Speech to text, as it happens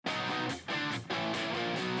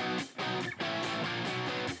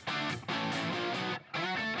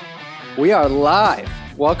We are live.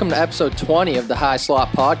 Welcome to episode 20 of the High Slot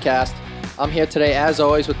Podcast. I'm here today, as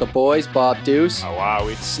always, with the boys, Bob Deuce,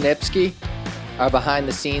 Snipsky, our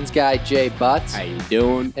behind-the-scenes guy, Jay Butts. How you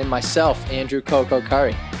doing? And myself, Andrew Coco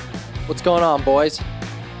Curry. What's going on, boys?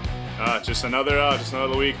 Just another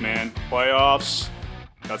week, man. Playoffs.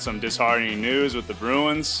 Got some disheartening news with the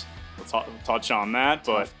Bruins. We'll touch on that,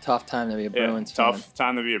 but tough time to be a Bruins fan. Tough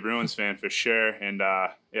time to be a Bruins fan for sure. And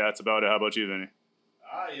that's about it. How about you, Vinny?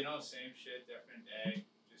 Same shit, different day.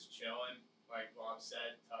 Just chilling. Like Bob said,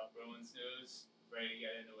 tough Bruins news. Ready to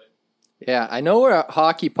get into it. Yeah, I know we're a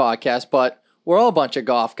hockey podcast, but we're all a bunch of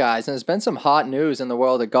golf guys, and there's been some hot news in the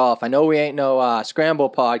world of golf. I know we ain't no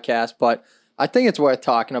Scramble podcast, but I think it's worth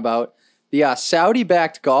talking about. The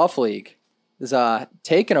Saudi-backed golf league is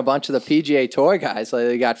taking a bunch of the PGA Tour guys. Like,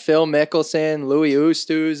 they got Phil Mickelson, Louis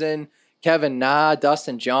Oosthuizen, Kevin Na,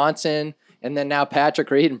 Dustin Johnson, and then now Patrick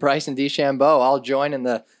Reed and Bryson DeChambeau all joining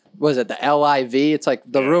the LIV? It's like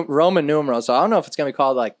the Roman numerals. So I don't know if it's going to be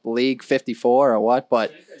called like League 54 or what, but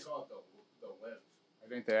I think they call it the LIV. I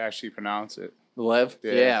think they actually pronounce it. LIV?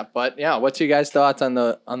 Yeah. But yeah, what's your guys' thoughts on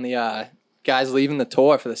the guys leaving the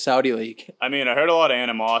tour for the Saudi League? I mean, I heard a lot of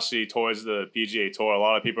animosity towards the PGA Tour. A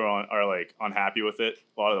lot of people are like unhappy with it.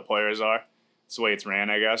 A lot of the players are. It's the way it's ran,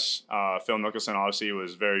 I guess. Phil Mickelson obviously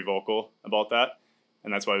was very vocal about that,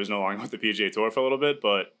 and that's why he was no longer with the PGA Tour for a little bit.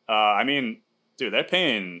 But, I mean, dude, they're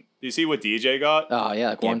paying – do you see what DJ got? Oh,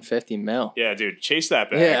 yeah, like $150 million. Yeah, dude, chase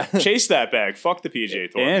that bag. Yeah. Chase that bag. Fuck the PGA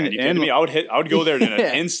Tour, man. You kidding me? I would go there in an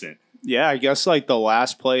instant. Yeah, I guess like the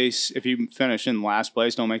last place, if you finish in last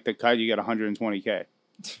place, don't make the cut, you get $120K.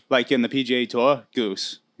 Like in the PGA Tour,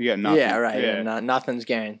 goose. You get nothing. Yeah, right. Yeah. Nothing's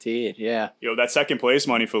guaranteed. Yeah. Yo, that second place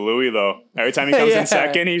money for Louis though. Every time he comes in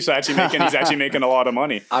second, he's actually making a lot of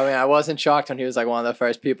money. I mean, I wasn't shocked when he was like one of the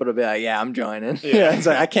first people to be like, "Yeah, I'm joining." Yeah, it's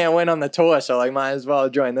like I can't win on the tour, so like might as well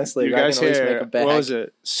join this league. You guys I can at least make a bag. What was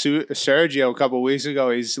it? Sergio a couple of weeks ago,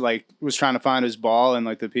 he's like was trying to find his ball, and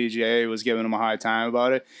like the PGA was giving him a hard time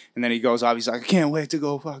about it. And then he goes off. He's like, "I can't wait to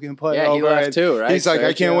go fucking play." Yeah, he left too, right? He's like, Sergio.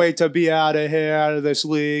 "I can't wait to be out of this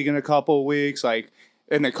league in a couple of weeks." Like.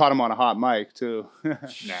 And they caught him on a hot mic, too.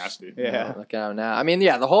 Nasty. Yeah. Look at him now. I mean,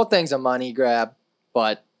 yeah, the whole thing's a money grab,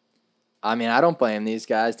 but, I mean, I don't blame these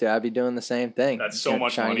guys, too. I'd be doing the same thing. That's so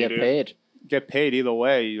much trying money, to get paid. Get paid either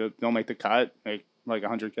way. You don't make the cut, make like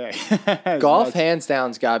 $100K. Golf, hands down,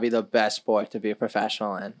 has got to be the best sport to be a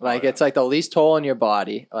professional in. Like, it's like the least toll on your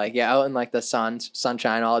body. Like, you're out in, like, the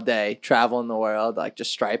sunshine all day, traveling the world, like,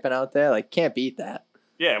 just striping out there. Like, can't beat that.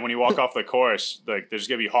 Yeah, when you walk off the course, like there's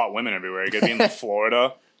gonna be hot women everywhere. You're gonna be in like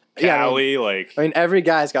Florida, Cali, I mean, every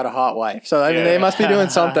guy's got a hot wife, so I mean, they must be doing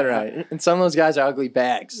something right. And some of those guys are ugly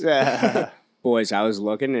bags. Yeah. Boys, I was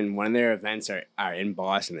looking, and one of their events are in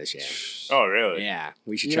Boston this year. Oh, really? Yeah,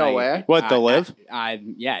 we should You try. know where? What, the Live?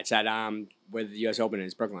 Yeah, it's at where the U.S. Open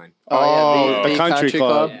is, Brookline. Oh, the country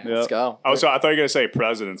club. Yeah. Yep. Let's go. Oh, so I thought you were gonna say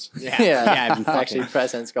Presidents. Yeah. I've been Actually,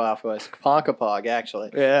 presidents go off with Ponkapog, actually.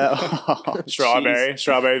 Yeah.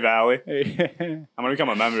 Strawberry Valley. Jeez. I'm gonna become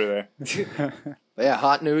a member there. But yeah,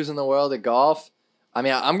 hot news in the world of golf. I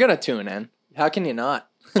mean, I'm going to tune in. How can you not?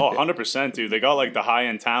 Oh, 100%, dude. They got like the high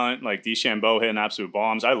end talent, like DeChambeau hitting absolute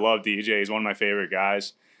bombs. I love DJ. He's one of my favorite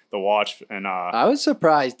guys to watch. And I was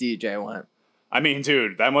surprised DJ went. I mean,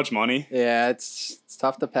 dude, that much money. Yeah, it's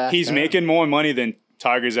tough to pass. He's down. making more money than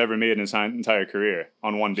Tiger's ever made in his entire career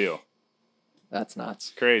on one deal. That's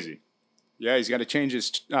nuts. Crazy. Yeah, he's got to change his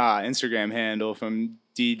Instagram handle from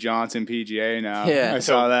D Johnson PGA now. Yeah. I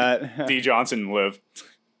saw that. D Johnson live.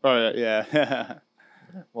 Oh, yeah.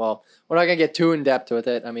 Well, we're not going to get too in-depth with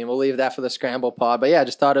it. I mean, we'll leave that for the Scramble pod. But yeah,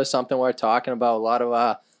 just thought it was something worth talking about. A lot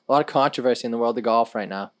of controversy in the world of golf right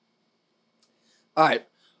now. All right.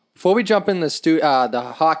 Before we jump in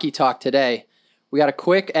the hockey talk today, we got a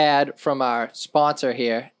quick ad from our sponsor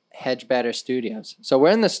here, Hedge Better Studios. So we're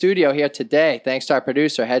in the studio here today thanks to our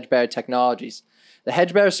producer, Hedge Better Technologies. The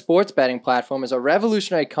Hedge Better sports betting platform is a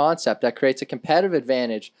revolutionary concept that creates a competitive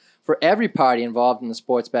advantage for every party involved in the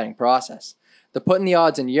sports betting process. They're putting the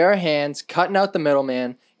odds in your hands, cutting out the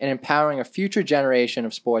middleman, and empowering a future generation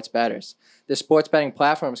of sports bettors. This sports betting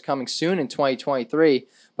platform is coming soon in 2023,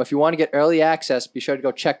 but if you want to get early access, be sure to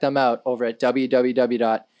go check them out over at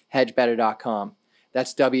www.hedgebetter.com.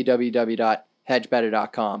 That's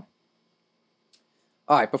www.hedgebetter.com.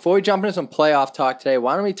 All right, before we jump into some playoff talk today,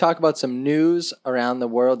 why don't we talk about some news around the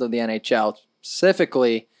world of the NHL,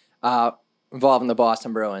 specifically involving the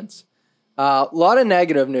Boston Bruins. A lot of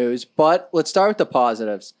negative news, but let's start with the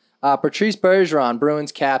positives. Patrice Bergeron,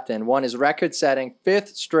 Bruins captain, won his record-setting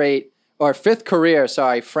fifth career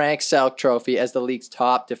Frank Selke Trophy as the league's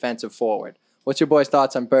top defensive forward. What's your boys'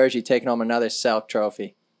 thoughts on Bergie taking home another Selke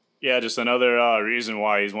Trophy? Yeah, just another reason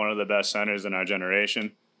why he's one of the best centers in our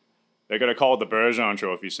generation. They're gonna call it the Bergeron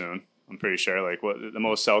Trophy soon. I'm pretty sure. Like what the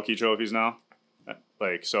most Selke trophies now.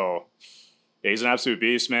 Like so, yeah, he's an absolute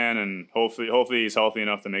beast, man, and hopefully he's healthy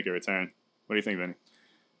enough to make a return. What do you think, Vinny?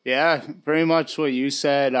 Yeah, pretty much what you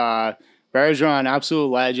said. Bergeron, absolute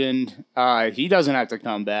legend. He doesn't have to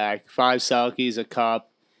come back. 5 Selkies, a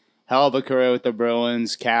cup. Hell of a career with the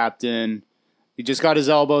Bruins, captain. He just got his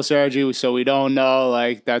elbow surgery, so we don't know.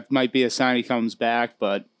 Like, that might be a sign he comes back.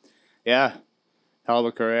 But, yeah, hell of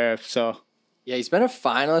a career. So, Yeah, he's been a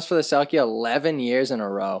finalist for the Selke 11 years in a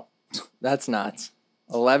row. That's nuts.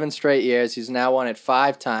 11 straight years. He's now won it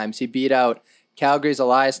 5 times. He beat out Calgary's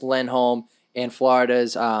Elias Lindholm and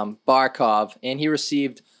Florida's Barkov, and he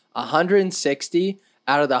received 160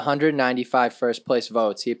 out of the 195 first-place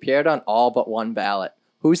votes. He appeared on all but one ballot.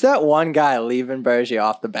 Who's that one guy leaving Bergie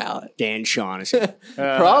off the ballot? Dan Shaughnessy.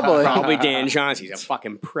 Probably. Probably Dan Shaughnessy. He's a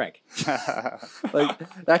fucking prick. Like,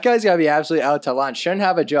 that guy's got to be absolutely out to lunch. Shouldn't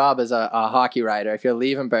have a job as a hockey writer. If you're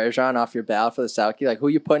leaving Bergeron off your ballot for the Selke, like, who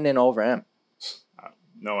you putting in over him?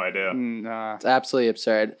 No idea. nah. It's absolutely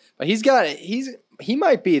absurd. But he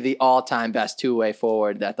might be the all-time best two-way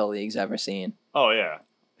forward that the league's ever seen. Oh yeah,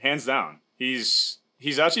 hands down. He's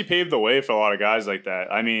actually paved the way for a lot of guys like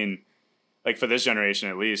that. I mean, like for this generation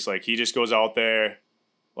at least, like he just goes out there,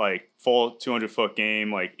 like full 200-foot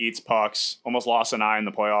game, like eats pucks, almost lost an eye in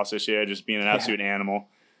the playoffs this year, just being an absolute animal.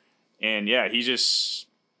 And yeah, he just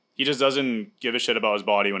doesn't give a shit about his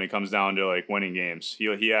body when it comes down to like winning games.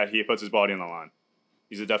 He puts his body on the line.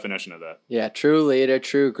 He's a definition of that. Yeah, true leader,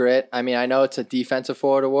 true grit. I mean, I know it's a defensive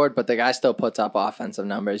forward award, but the guy still puts up offensive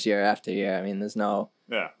numbers year after year. I mean, there's no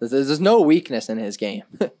weakness in his game.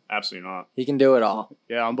 Absolutely not. He can do it all.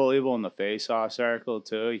 Yeah, unbelievable in the face-off circle,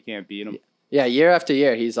 too. You can't beat him. Yeah, year after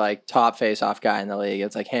year, he's like top face-off guy in the league.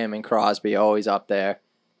 It's like him and Crosby always up there.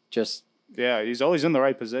 Just Yeah, he's always in the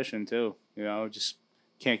right position, too. You know, just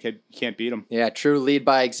can't beat him. yeah, true lead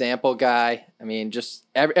by example guy. I mean, just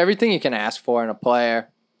everything you can ask for in a player.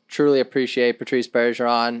 Truly appreciate Patrice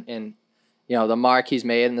Bergeron and, you know, the mark he's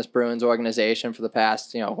made in this Bruins organization for the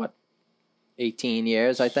past, 18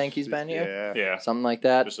 years, I think he's been here. Yeah. Yeah, Something like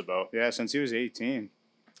that. just about. Yeah, since he was 18.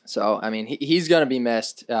 So, I mean, he's going to be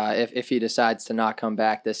missed if he decides to not come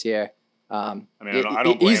back this year. I mean, I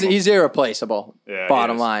don't blame him. He's irreplaceable. Yeah,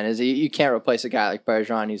 Bottom he is. line is you can't replace a guy like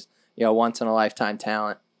Bergeron. He's once in a lifetime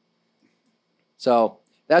talent. So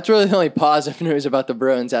that's really the only positive news about the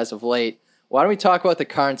Bruins as of late. Why don't we talk about the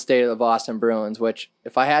current state of the Boston Bruins, which,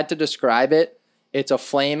 if I had to describe it, it's a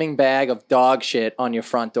flaming bag of dog shit on your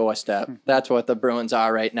front doorstep. That's what the Bruins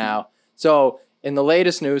are right now. So in the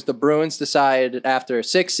latest news, the Bruins decided after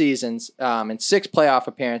 6 seasons and 6 playoff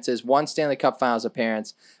appearances, 1 Stanley Cup Finals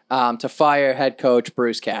appearance, to fire head coach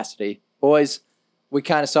Bruce Cassidy. Boys, we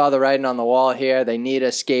kind of saw the writing on the wall here. They need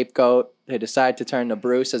a scapegoat. They decided to turn to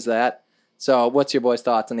Bruce as that. So what's your boys'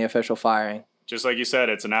 thoughts on the official firing? Just like you said,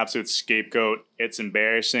 it's an absolute scapegoat. It's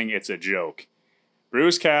embarrassing. It's a joke.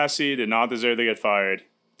 Bruce Cassidy did not deserve to get fired.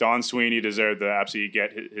 Don Sweeney deserved to absolutely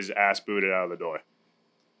get his ass booted out of the door.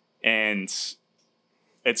 And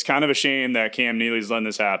it's kind of a shame that Cam Neely's letting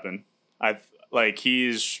this happen.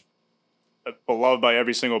 He's beloved by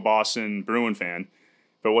every single Boston Bruin fan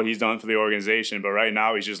for what he's done for the organization. But right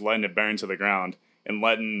now he's just letting it burn to the ground and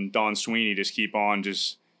letting Don Sweeney just keep on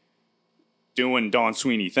just doing Don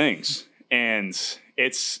Sweeney things. And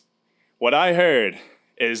it's what I heard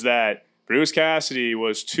is that Bruce Cassidy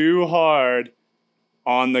was too hard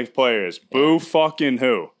on the players. Boo fucking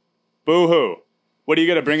who? Boo hoo. What are you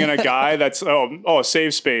gonna bring in a guy that's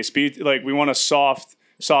save space? We want a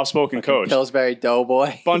soft-spoken coach. Pillsbury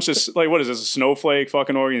Doughboy. Bunch of what is this? A snowflake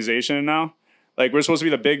fucking organization now? Like we're supposed to be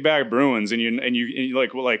the big bag Bruins, and you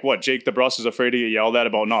like what? Jake DeBrusk is afraid to get yelled at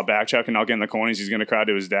about not backchecking, not getting the corners. He's gonna cry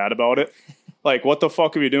to his dad about it. Like what the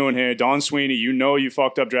fuck are we doing here, Don Sweeney? You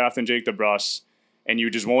fucked up drafting Jake DeBrusk, and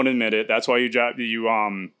you just won't admit it. That's why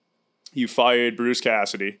you fired Bruce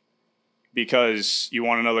Cassidy because you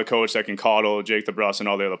want another coach that can coddle Jake DeBrusk and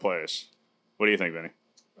all the other players. What do you think, Vinny?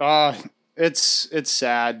 It's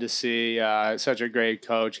sad to see such a great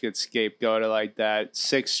coach get scapegoated like that.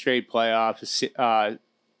 6 straight playoffs,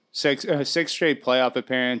 6 straight playoff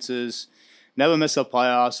appearances. Never missed the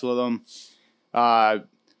playoffs with him.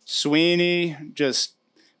 Sweeney, just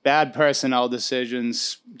bad personnel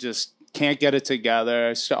decisions. Just can't get it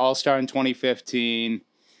together. All-star in 2015.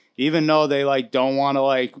 Even though they don't want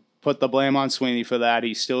to put the blame on Sweeney for that,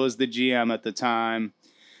 he still is the GM at the time.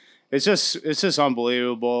 It's just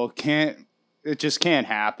unbelievable. It just can't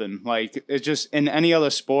happen. It's just in any other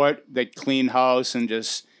sport, they clean house and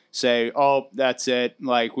just say, oh, that's it.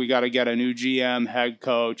 We got to get a new GM, head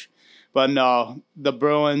coach. But no, the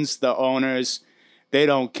Bruins, the owners, they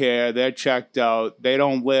don't care. They're checked out. They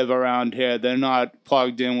don't live around here. They're not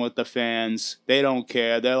plugged in with the fans. They don't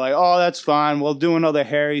care. They're like, oh, that's fine. We'll do another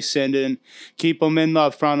Harry Sinden. Keep them in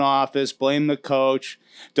the front office. Blame the coach.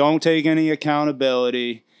 Don't take any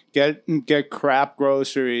accountability. Get crap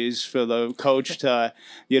groceries for the coach to,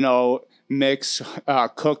 mix,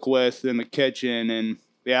 cook with in the kitchen. And,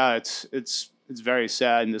 yeah, it's very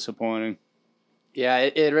sad and disappointing. Yeah,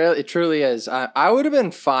 it truly is. I would have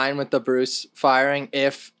been fine with the Bruce firing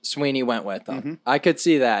if Sweeney went with them. Mm-hmm. I could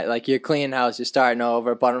see that. Like, you're cleaning house, you're starting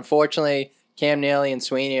over. But unfortunately, Cam Neely and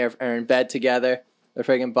Sweeney are in bed together. They're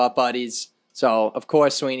friggin' butt buddies. So, of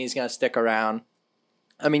course, Sweeney's going to stick around.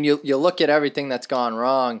 I mean, you look at everything that's gone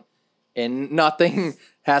wrong, and nothing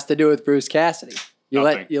has to do with Bruce Cassidy. You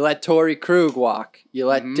let Torrey Krug walk. You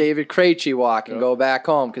let David Krejci walk and go back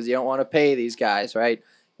home because you don't want to pay these guys, right?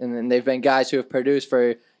 And then they've been guys who have produced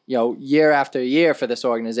for, year after year for this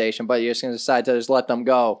organization, but you're just going to decide to just let them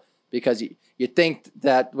go because you think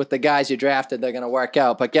that with the guys you drafted, they're going to work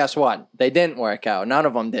out. But guess what? They didn't work out. None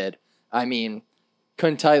of them did. I mean,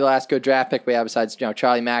 couldn't tell you the last good draft pick we had besides,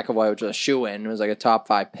 Charlie McAvoy, which was a shoo-in. It was like a top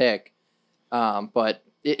 5 pick. But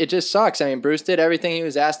it just sucks. I mean, Bruce did everything he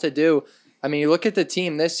was asked to do. I mean, you look at the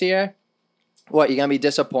team this year, you're going to be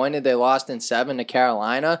disappointed they lost in 7 to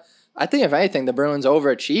Carolina? I think, if anything, the Bruins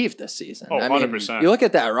overachieved this season. Oh, 100%. I mean, you look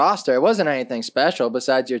at that roster, it wasn't anything special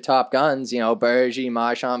besides your top guns, Bergie,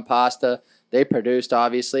 Marchand, Pasta. They produced,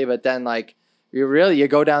 obviously, but then, you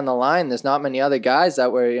go down the line, there's not many other guys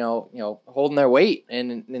that were, holding their weight.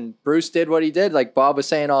 And Bruce did what he did. Like Bob was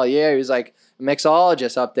saying all year, he was like a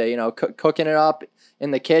mixologist up there, cooking it up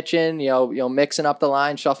in the kitchen, mixing up the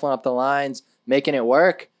lines, shuffling up the lines, making it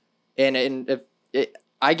work.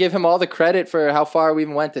 I give him all the credit for how far we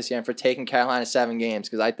even went this year and for taking Carolina 7 games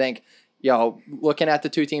because I think, looking at the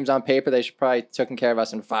two teams on paper, they should probably taken care of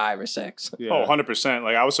us in 5 or 6. Yeah. Oh,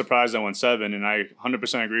 100%. I was surprised I went 7, and I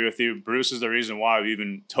 100% agree with you. Bruce is the reason why we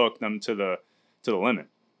even took them to the limit.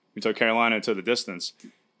 We took Carolina to the distance.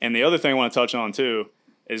 And the other thing I want to touch on, too,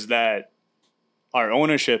 is that our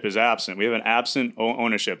ownership is absent. We have an absent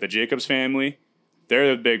ownership. The Jacobs family,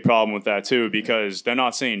 they're the big problem with that, too, because they're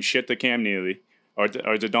not saying shit to Cam Neely or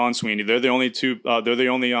to Don Sweeney. They're the only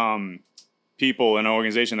people in an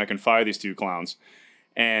organization that can fire these two clowns,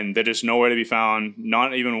 and they're just nowhere to be found.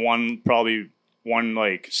 Not even one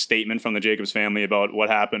statement from the Jacobs family about what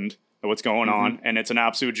happened or what's going on, and it's an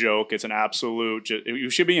absolute joke. It's an absolute.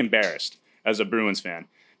 You should be embarrassed as a Bruins fan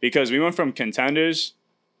because we went from contenders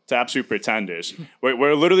to absolute pretenders.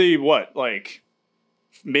 We're literally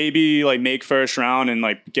maybe make first round and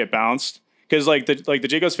get bounced. Because the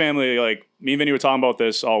Jacobs family, me and Vinny were talking about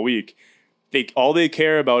this all week. All they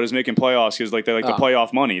care about is making playoffs because the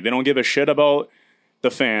playoff money. They don't give a shit about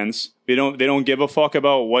the fans. They don't give a fuck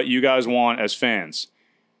about what you guys want as fans.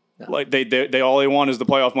 No. They all they want is the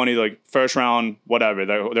playoff money. First round, whatever.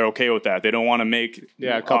 They're okay with that. They don't want to make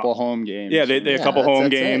a couple home games. Yeah, they a couple home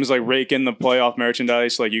games. Rake in the playoff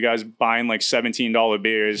merchandise. You guys buying $17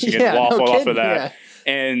 beers. You get waffle off of that. Yeah.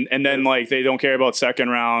 And then they don't care about second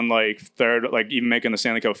round, third, even making the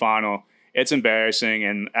Stanley Cup final. It's embarrassing.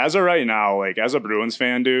 And as of right now, as a Bruins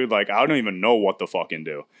fan, dude, I don't even know what to fucking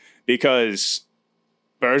do because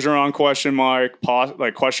Bergeron question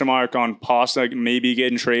mark on Pasta maybe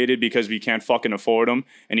getting traded because we can't fucking afford him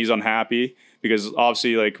and he's unhappy because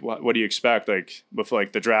obviously what do you expect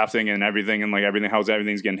with the drafting and everything and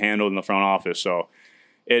everything's getting handled in the front office. So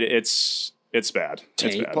it's bad.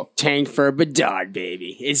 Tank for Bedard,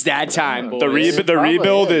 baby. It's that time, boys. The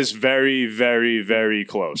rebuild is very, very, very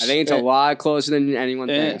close. I think it's a lot closer than anyone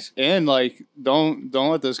thinks. And don't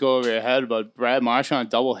let this go over your head, but Brad Marchand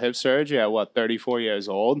double hip surgery at 34 years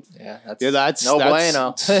old. Yeah, that's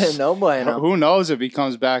bueno. No bueno. Who knows if he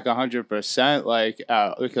comes back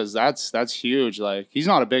 100%? Because that's huge. He's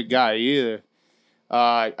not a big guy either.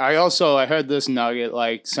 I heard this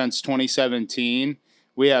nugget. Since 2017.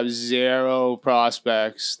 We have 0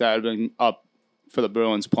 prospects that have been up for the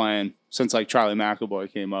Bruins playing since Charlie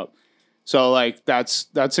McAvoy came up. So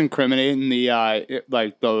that's incriminating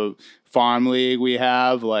the farm league we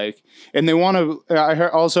have and they want to. I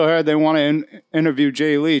also heard they want to interview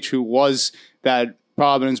Jay Leach, who was that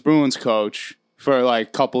Providence Bruins coach for a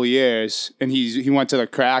couple years, and he went to the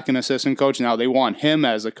Kraken assistant coach. Now they want him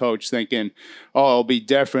as a coach, thinking, it'll be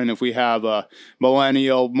different if we have a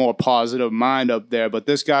millennial, more positive mind up there. But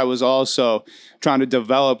this guy was also trying to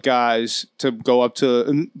develop guys to go up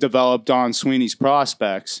to develop Don Sweeney's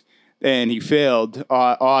prospects, and he failed,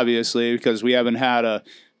 obviously, because we haven't had a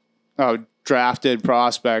drafted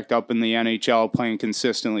prospect up in the NHL playing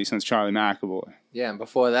consistently since Charlie McAvoy. Yeah, and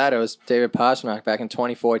before that, it was David Pastrnak back in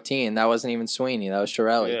 2014. That wasn't even Sweeney. That was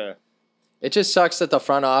Chiarelli. Yeah. It just sucks that the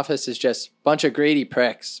front office is just a bunch of greedy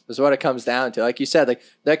pricks is what it comes down to. Like you said, like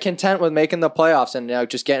they're content with making the playoffs and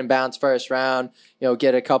just getting bounced first round,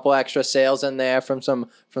 get a couple extra sales in there from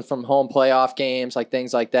home playoff games, like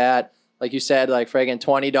things like that. Like you said, like friggin'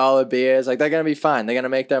 $20 beers, like they're going to be fine. They're going to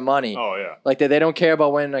make their money. Oh, yeah. Like they don't care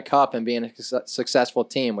about winning a cup and being a successful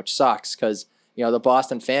team, which sucks because, the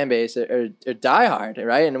Boston fan base are diehard,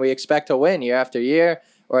 right? And we expect to win year after year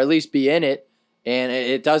or at least be in it. And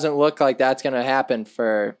it doesn't look like that's going to happen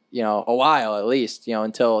for, a while at least,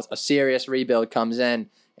 until a serious rebuild comes in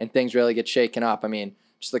and things really get shaken up. I mean,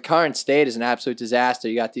 just the current state is an absolute disaster.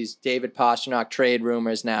 You got these David Pastrnak trade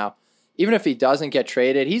rumors now. Even if he doesn't get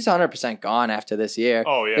traded, he's 100% gone after this year.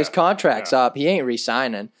 Oh, yeah. His contract's up. He ain't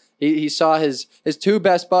re-signing. He saw his two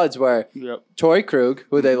best buds were Torrey Krug,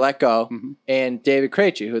 who they let go, and David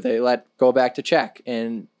Krejci, who they let go back to Czech.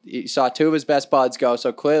 And he saw two of his best buds go,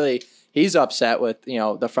 so clearly he's upset with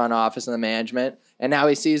the front office and the management. And now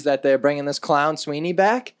he sees that they're bringing this clown Sweeney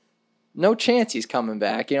back. No chance he's coming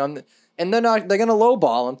back. And they're going to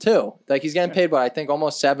lowball him too. Like he's getting paid I think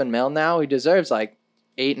almost $7 million now. He deserves like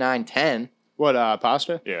 8, 9, 10. What,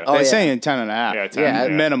 Pasta? Yeah. They're saying 10.5. Yeah, 10.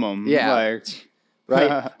 Yeah. Minimum. Yeah.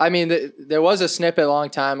 Right. I mean, there was a snippet a long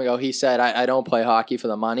time ago. He said, I don't play hockey for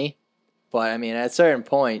the money. But, I mean, at a certain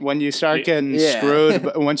point. When you start getting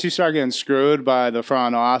screwed, once you start getting screwed by the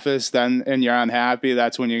front office, and you're unhappy,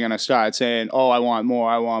 that's when you're going to start saying, oh, I want more,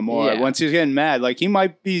 I want more. Yeah. Once he's getting mad, like he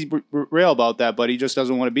might be real about that, but he just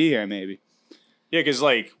doesn't want to be here maybe. Yeah, because,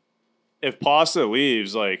 like, if Pasta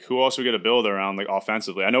leaves, like, who else are we going to build around, like,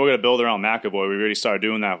 offensively? I know we're going to build around McAvoy. We already started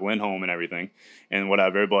doing that with Lindholm and everything and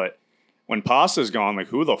whatever. But when Pasta's gone, like,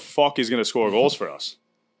 who the fuck is going to score goals for us?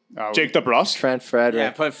 Jake DeBrusque? Trent Frederick.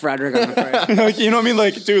 Yeah, put Frederick on the front. Like, you know what I mean?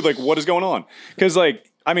 Like, dude, like, what is going on? Because,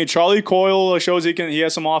 like, I mean, Charlie Coyle shows he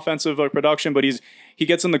has some offensive production, but he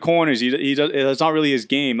gets in the corners. He does. It's not really his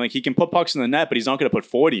game. Like, he can put pucks in the net, but he's not going to put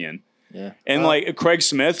 40 in. Yeah. And like Craig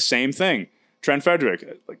Smith, same thing. Trent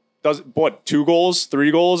Frederick, like, does what 2 goals,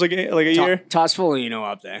 3 goals a game, like a year? Toss Foligno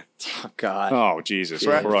up there. Oh, God. Oh, Jesus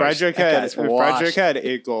Frederick Christ. Frederick had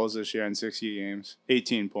 8 goals this year in 60 games,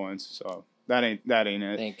 18 points. So that ain't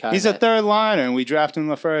it. He's a third liner, and we drafted him in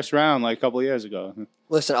the first round like a couple of years ago.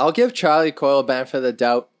 Listen, I'll give Charlie Coyle a benefit of the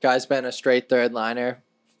doubt. Guy's been a straight third liner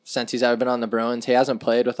since he's ever been on the Bruins. He hasn't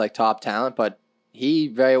played with like top talent, but he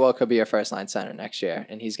very well could be a first line center next year,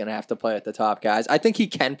 and he's going to have to play with the top guys. I think he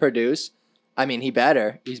can produce. I mean, he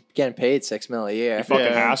better. He's getting paid $6 million a year. You fucking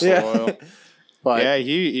asshole. Yeah. But yeah,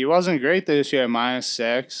 he wasn't great this year,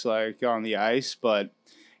 -6 like on the ice, but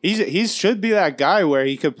he should be that guy where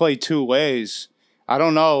he could play 2 ways. I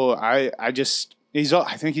don't know. I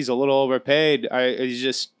think he's a little overpaid. He's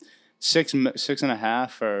just 6.5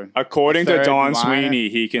 for. According to Don liner. Sweeney,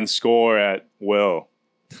 he can score at will.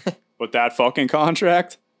 With that fucking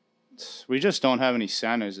contract. We just don't have any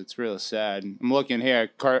centers. It's real sad. I'm looking here.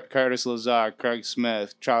 Curtis Lazar, Craig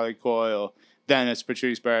Smith, Charlie Coyle. Then it's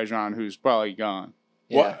Patrice Bergeron, who's probably gone.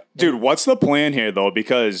 yeah. What, dude, what's the plan here, though?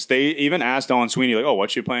 Because they even asked Don Sweeney, like, oh,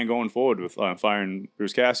 what's your plan going forward with firing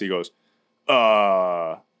Bruce Cassidy? He goes,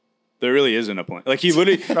 there really isn't a plan. Like, he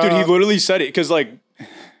literally said it. Because, like,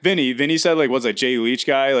 Vinny said, like, what's that, Jay Leach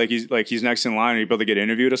guy? Like, he's next in line and he's about to get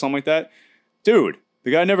interviewed or something like that. Dude. The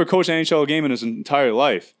guy never coached an NHL game in his entire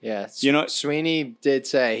life. Yeah. You know, Sweeney did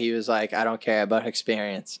say, he was like, I don't care about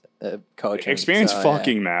experience coaching. Experience So,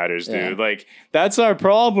 fucking matters, dude. Yeah. Like, that's our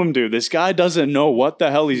problem, dude. This guy doesn't know what the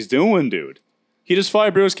hell he's doing, dude. He just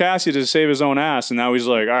fired Bruce Cassidy to save his own ass, and now he's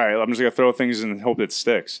like, all right, I'm just going to throw things and hope it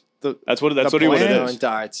sticks. That's what it Throwing is.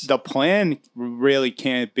 darts. The plan really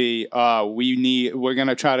can't be, we're going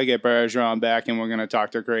to try to get Bergeron back and we're going to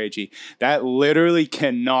talk to Krejci. That literally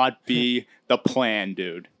cannot be the plan,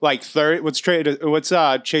 dude. Like, let's chase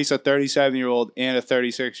a 37-year-old and a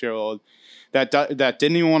 36-year-old that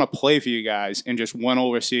didn't even want to play for you guys and just went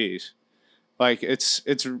overseas. Like, it's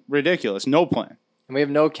ridiculous. No plan. And we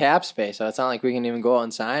have no cap space, so it's not like we can even go out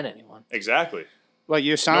and sign anyone. Exactly. Like,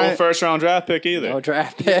 you No sign first-round draft pick either. No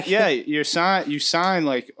draft pick. yeah, you sign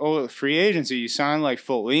like free agency. You sign like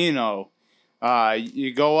Foligno.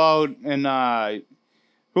 You go out and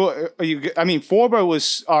Forber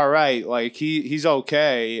was all right. Like he's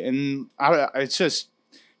okay, and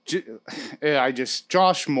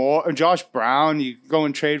Josh Brown. You go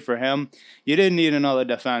and trade for him. You didn't need another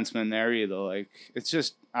defenseman there either. Like it's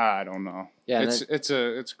just I don't know. Yeah, it's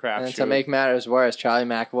a crap. And to make matters worse, Charlie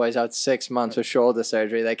McAvoy's out 6 months with shoulder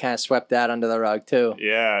surgery. They kind of swept that under the rug too.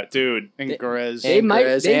 Yeah, dude. and Grizz.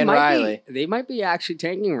 Grizz and Riley. They might be actually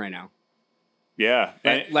tanking right now. Yeah.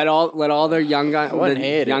 And Let all their young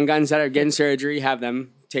guns that are getting surgery, have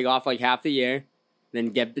them take off like half the year, then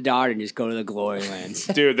get Bedard and just go to the glory lands.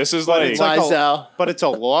 dude, this is But like, it's But it's a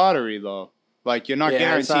lottery though. Like you're not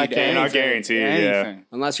Yeah, it's not guaranteed. You're not guaranteed, anything.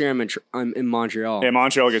 Unless you're in Montreal. yeah,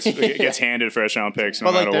 Montreal gets handed first round picks no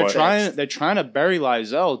But like matter what. they're trying to bury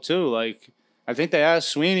Lysell too. Like I think they asked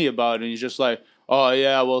Sweeney about it, and he's just like, "Oh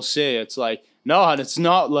yeah, we'll see." It's like, no, it's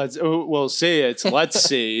not. We'll see. It's let's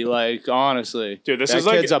see. Like honestly, Dude, this that is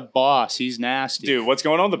like kid's a boss. He's nasty. Dude, what's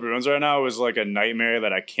going on with the Bruins right now is like a nightmare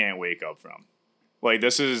that I can't wake up from. Like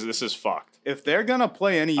this is fucked. If they're gonna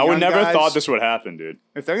play any, I would young never guys, thought this would happen, dude.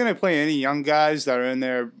 If they're gonna play any young guys that are in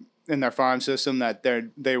their farm system that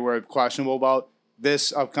they were questionable about,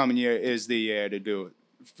 this upcoming year is the year to do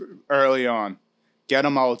it early on. Get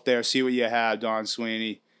them out there, see what you have, Don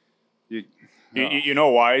Sweeney. You know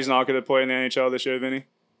why he's not going to play in the NHL this year, Vinny?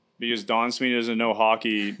 Because Don Sweeney doesn't know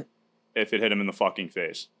hockey if it hit him in the fucking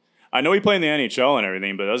face. I know he played in the NHL and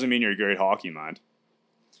everything, but it doesn't mean you're a great hockey mind.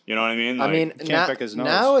 You know what I mean? I mean, can't pick his nose.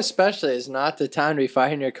 now especially is not the time to be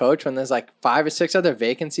firing your coach when there's like 5 or 6 other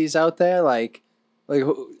vacancies out there. Like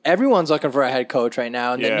everyone's looking for a head coach right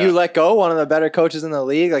now, and then you let go one of the better coaches in the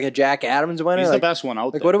league, like a Jack Adams winner. He's like, the best one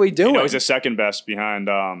out there. Like, what are we doing? he's the second best behind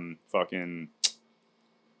fucking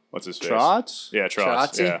what's his face? Trotz? Yeah,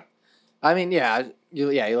 Trotz. Trotzy? Yeah. I mean,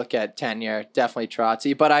 you look at tenure, definitely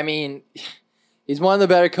Trotzy, but I mean, he's one of the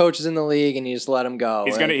better coaches in the league, and you just let him go.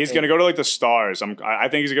 He's gonna go to like the Stars. I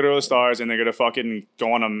think he's gonna go to the Stars, and they're gonna fucking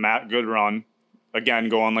go on a good run. Again,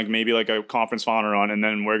 go on like maybe like a conference final run, and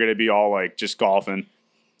then we're gonna be all like just golfing.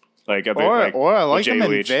 Like Or I like him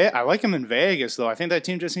Leach. I like him in Vegas though. I think that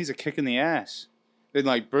team just needs a kick in the ass. And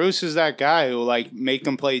like Bruce is that guy who like make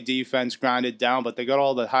them play defense, grind it down, but they got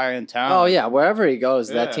all the high end talent. Oh yeah, wherever he goes,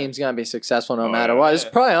 Yeah. that team's gonna be successful no matter yeah, what. It's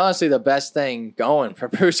probably honestly the best thing going for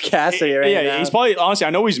Bruce Cassidy right now. He's probably honestly. I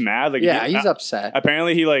know he's mad. Like He's upset.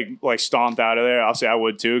 Apparently, he like stomped out of there. I'll say I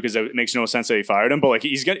would too because it makes no sense that he fired him. But like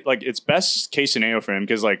he's getting like it's best case scenario for him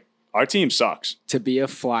because like our team sucks. To be a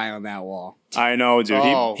fly on that wall. I know, dude.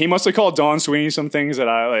 Oh. He must have called Don Sweeney some things that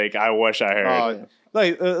I wish I heard.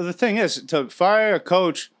 The thing is, to fire a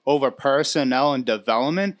coach over personnel and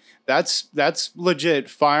development, that's legit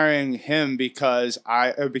firing him because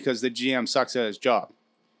the GM sucks at his job.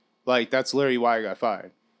 Like that's literally why I got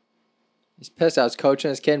fired. He's pissed. I was coaching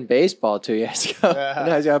his kid in baseball 2 years ago. Yeah.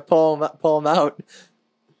 Now he's got to pull him out.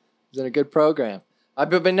 He's in a good program.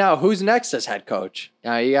 But now, who's next as head coach?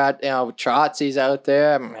 You got Trotzy's out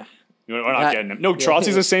there. We're not getting him. No,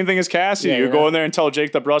 Trotzy's the same thing as Cassidy. Yeah, you yeah. go in there and tell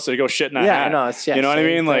Jake DeBrusk to go shit in a hat. No, it's you know what I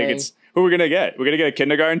same mean? Like thing. it's who we're gonna get. We're gonna get a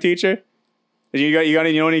kindergarten teacher. You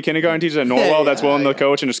know any kindergarten teachers at Norwell that's willing to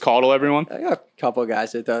coach and just coddle everyone? I got a couple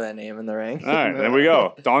guys that throw that name in the ring. All right, there we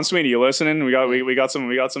go. Don Sweeney, you listening? We got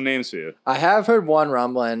some names for you. I have heard one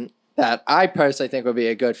rumbling that I personally think would be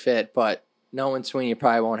a good fit, but knowing Sweeney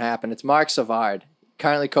probably won't happen. It's Mark Savard.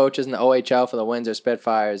 Currently coaches in the OHL for the Windsor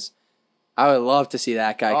Spitfires. I would love to see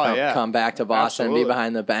that guy come back to Boston and be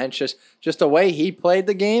behind the bench. Just the way he played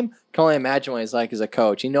the game, can only imagine what he's like as a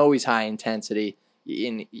coach. You know he's high intensity,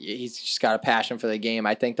 and he's just got a passion for the game.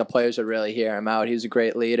 I think the players would really hear him out. He was a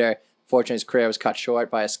great leader. Fortunately, his career was cut short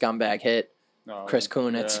by a scumbag hit. Chris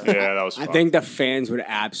Kunitz. Yeah, that was fun. I think the fans would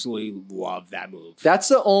absolutely love that move. That's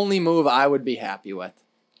the only move I would be happy with.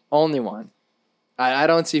 Only one. I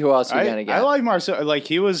don't see who else you're going to get. I like Marcel. Like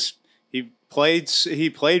he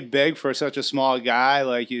played big for such a small guy,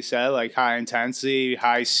 like you said, like high intensity,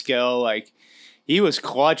 high skill. Like he was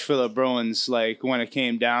clutch for the Bruins. Like when it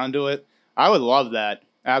came down to it, I would love that.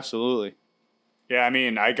 Absolutely. Yeah, I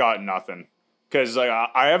mean, I got nothing because like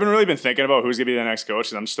I haven't really been thinking about who's gonna be the next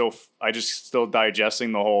coach. And I'm still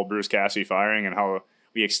digesting the whole Bruce Cassidy firing and how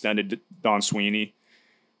we extended Don Sweeney.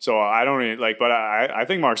 So I don't really like, but I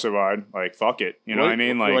think Mark Savard, like, fuck it. You know what I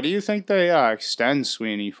mean? Like, what do you think they extend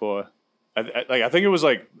Sweeney for? I think it was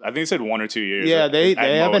like, I think they said 1 or 2 years. Yeah, they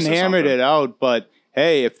haven't hammered it. it out, but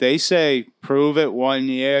hey, if they say prove it 1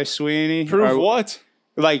 year, Sweeney. Prove what?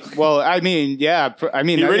 Like, well, I mean, yeah. I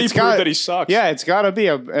mean, he already proved that he sucks. Yeah, it's got to be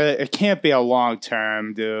it can't be a long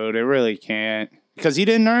term, dude. It really can't. Because he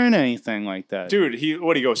didn't earn anything like that. Dude,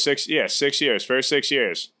 what did he go? 6 years. First 6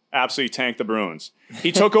 years. Absolutely tanked the Bruins.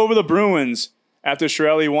 He took over the Bruins after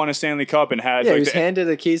Chiarelli won a Stanley Cup and had he was handed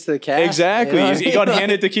the keys to the cab. Exactly. You know He got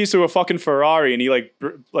handed the keys to a fucking Ferrari and he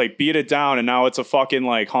like beat it down and now it's a fucking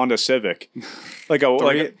like Honda Civic. Like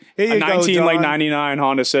a 99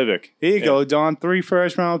 Honda Civic. Here you go, Don. 3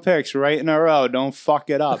 first-round picks right in a row. Don't fuck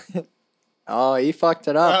it up. Oh, he fucked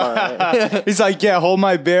it up. All right. He's like, yeah, hold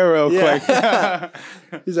my beer real quick.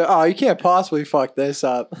 He's like, oh, you can't possibly fuck this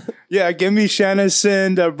up. Yeah, give me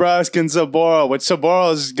Shenison, DeBrusque, and Zaboral. Which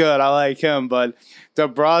Zaboral is good. I like him, but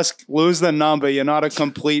DeBrusque, lose the number. You're not a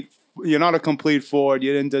complete forward.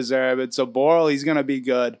 You didn't deserve it. Zaboral, he's gonna be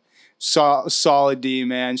good. Solid D,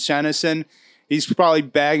 man. Shenison, he's probably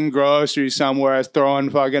bagging groceries somewhere, throwing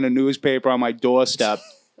fucking a newspaper on my doorstep.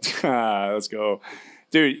 Let's go.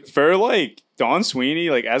 Dude, for like Don Sweeney,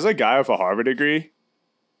 like as a guy with a Harvard degree,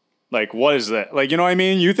 like what is that? Like, you know what I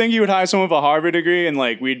mean? You think you would hire someone with a Harvard degree and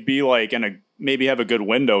like we'd be like maybe have a good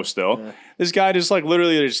window still. Yeah. This guy just like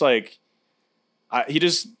literally just like he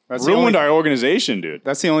just ruined our organization, dude.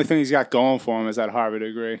 That's the only thing he's got going for him is that Harvard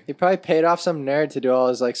degree. He probably paid off some nerd to do all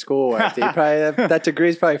his like schoolwork. That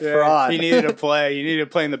degree's probably fraud. He needed to play. He needed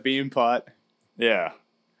to play in the beam pot. Yeah.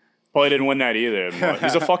 Probably didn't win that either.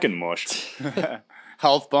 He's a fucking mush.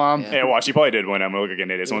 Health bomb. Yeah, watch. He probably did win. I'm going to look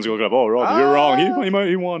again. Someone's going to look it up. Oh, Rob, you're wrong.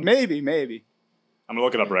 He won. Maybe. I'm going to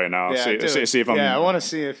look it up right now. Yeah, see if I'm... Yeah, I want to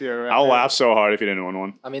see if you're right. I'll laugh so hard if you didn't win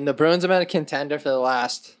one. I mean, the Bruins have been a contender for the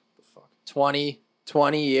last 20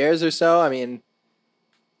 years or so. I mean,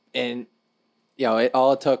 and,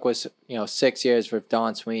 all it took was, 6 years for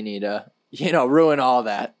Don Sweeney to, ruin all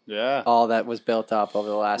that. Yeah. All that was built up over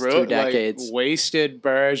the last 2 decades. Like, wasted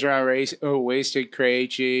Bergeron, wasted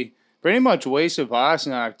Krejci. Pretty much wasted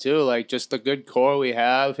Pastrnak, too. Like, just the good core we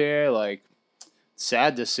have here. Like,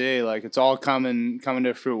 sad to see. Like, it's all coming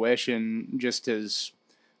to fruition, just his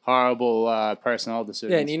horrible personnel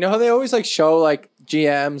decisions. Yeah, and how they always, like, show, like,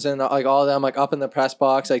 GMs and, like, all of them, like, up in the press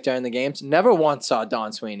box, like, during the games? Never once saw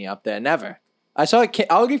Don Sweeney up there. Never.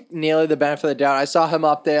 I'll give Neely the benefit of the doubt. I saw him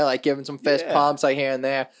up there, like, giving some fist pumps, like, here and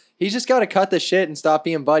there. He's just got to cut the shit and stop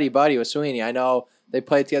being buddy-buddy with Sweeney. I know they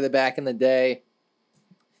played together back in the day.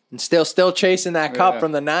 And still chasing that cup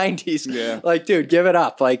from the 90s. Yeah. Like, dude, give it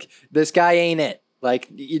up. Like, this guy ain't it. Like,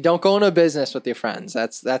 you don't go into a business with your friends.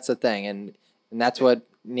 That's the thing. And that's what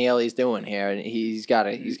Neely's doing here. And he's got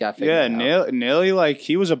to figure it out. Neely, like,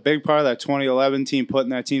 he was a big part of that 2011 team, putting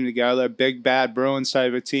that team together. Big, bad Bruins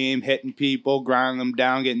type of team, hitting people, grinding them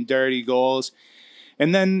down, getting dirty goals.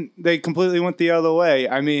 And then they completely went the other way.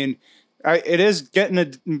 I mean, it is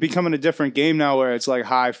becoming a different game now where it's like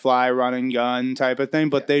high fly, run and gun type of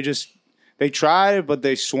thing. But they tried, but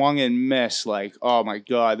they swung and missed. Like, oh my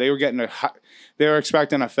God, they were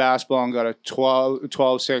expecting a fastball and got a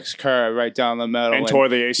 12-6 curve right down the middle and tore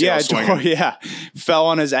the ACL swinging. Fell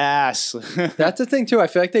on his ass. That's the thing too. I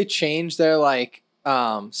feel like they changed their like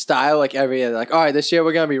style like every year. Like, all right, this year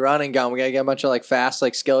we're gonna be running gun. We're gonna get a bunch of like fast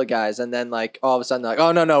like skilled guys, and then like all of a sudden they're like,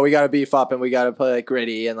 oh no, we gotta beef up and we gotta play like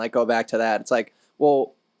gritty and like go back to that. It's like,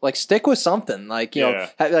 well, like stick with something. Like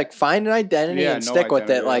like find an identity and stick with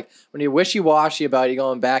it. Like when you're wishy washy about it, you're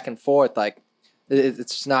going back and forth, like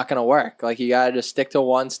it's just not gonna work. Like you gotta just stick to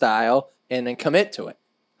one style and then commit to it.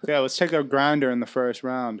 Yeah, let's take a grinder in the first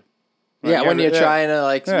round. Like, when you're trying to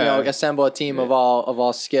like assemble a team of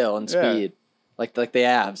all skill and speed. Like the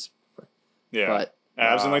Avs. Yeah. But,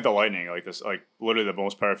 Avs and like the Lightning, like this, like literally the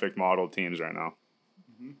most perfect modeled teams right now.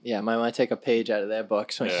 Yeah, might take a page out of their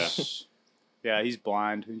books. Yeah, he's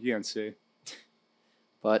blind. You can't see.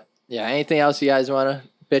 But yeah, anything else you guys want to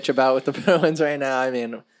bitch about with the Bruins right now? I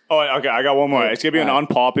mean, okay, I got one more. It's gonna be an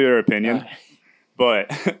unpopular opinion, but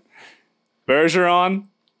Bergeron,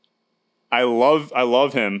 I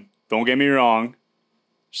love him. Don't get me wrong.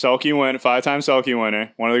 Selke winner, 5-time Selke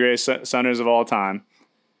winner, one of the greatest centers of all time.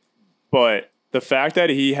 But the fact that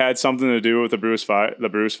he had something to do with the Bruce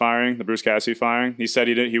Cassidy firing, he said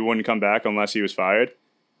he wouldn't come back unless he was fired,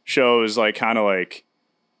 shows like kind of like,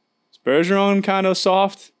 is Bergeron kind of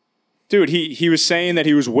soft? Dude, he was saying that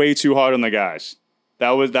he was way too hard on the guys.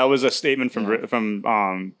 That was a statement from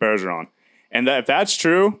Bergeron. And if that's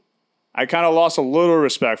true, I kind of lost a little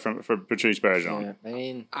respect for Patrice Bergeron. Yeah, I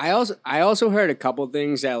mean, I also heard a couple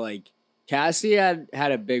things that like Cassidy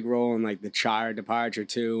had a big role in like the Chara departure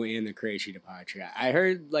too and the Krejci departure. I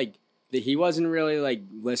heard like that he wasn't really like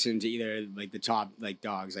listening to either like the top like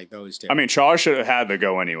dogs like those two. I mean, Chara should have had to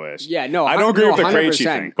go anyways. Yeah, no, I don't agree with the Krejci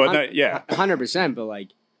thing, but 100%. But like,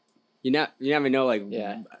 you never know. Like,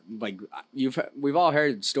 like we've all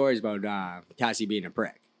heard stories about Cassidy being a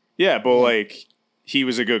prick. Yeah, but like. He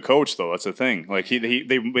was a good coach, though. That's the thing. Like they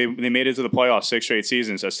made it to the playoffs 6 straight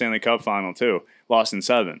seasons, a Stanley Cup final too, lost in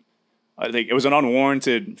 7. I think it was an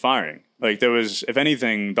unwarranted firing. Like there was, if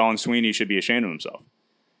anything, Don Sweeney should be ashamed of himself.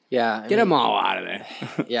 Yeah, get them all out of there.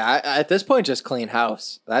 Yeah, at this point, just clean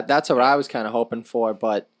house. That's what I was kind of hoping for,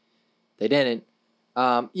 but they didn't.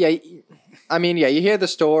 Yeah, I mean, yeah, you hear the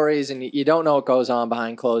stories and you don't know what goes on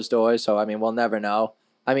behind closed doors. So I mean, we'll never know.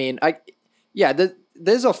 I mean, yeah,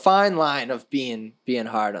 there's a fine line of being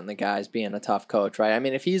hard on the guys, being a tough coach, right? I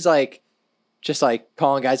mean, if he's like just like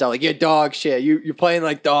calling guys out like you're dog shit, you're playing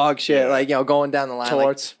like dog shit, like going down the line,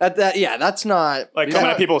 Torts. like that's not Like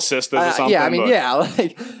coming at people's sisters or something. Yeah, I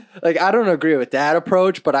mean, like I don't agree with that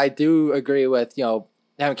approach, but I do agree with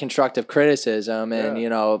having constructive criticism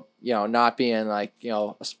and not being like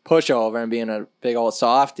a pushover and being a big old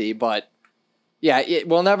softy. But yeah,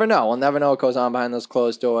 we'll never know. We'll never know what goes on behind those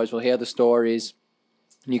closed doors. We'll hear the stories,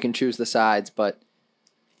 and you can choose the sides. But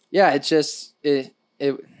yeah, it's just it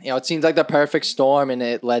seems like the perfect storm, and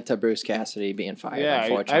it led to Bruce Cassidy being fired. Yeah,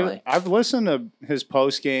 unfortunately, I've listened to his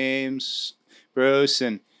post games, Bruce,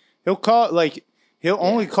 and he'll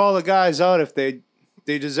only call the guys out if they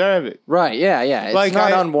deserve it. Right? Yeah. It's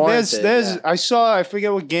not unwarranted. I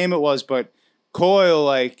forget what game it was, but Coyle,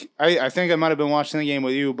 I think I might have been watching the game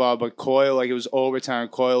with you, Bob, but Coyle, it was overtime.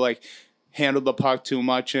 Coyle, handled the puck too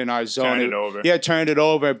much in our zone. Turned it over. Yeah, turned it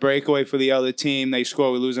over. Breakaway for the other team. They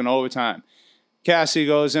score. We lose in overtime. Cassie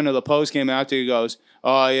goes into the postgame after he goes,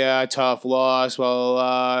 oh, yeah, tough loss.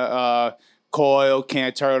 Well, Coyle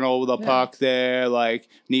can't turn over the puck there.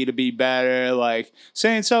 Need to be better.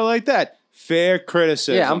 Saying something like that. Fair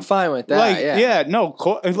criticism. Yeah, I'm fine with that. No,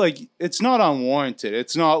 it's not unwarranted.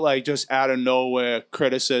 It's not just out of nowhere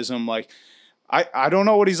criticism. I don't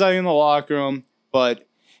know what he's like in the locker room, but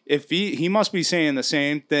if he must be saying the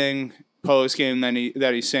same thing post game that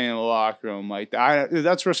he's saying in the locker room.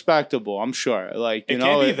 That's respectable. I'm sure. It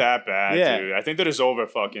can't be that bad, dude. I think that is over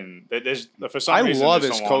fucking. For some reason, I love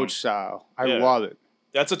his coach style. I love it.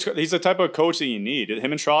 He's the type of coach that you need.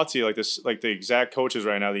 Him and Trotzy, the exact coaches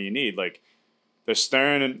right now that you need. They're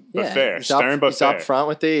stern but fair. He's up front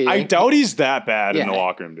with the. I doubt he's that bad in the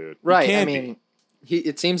locker room, dude. Right. I mean,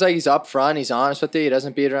 it seems like he's up front. He's honest with you. He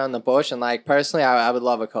doesn't beat around the bush. And personally, I would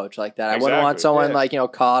love a coach like that. I wouldn't want someone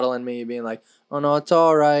coddling me, being like, "Oh no, it's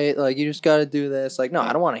all right. You just got to do this." No,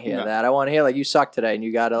 I don't want to hear that. I want to hear you suck today, and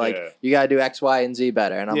you got to you got to do X, Y, and Z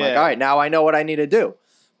better. And I'm all right, now I know what I need to do.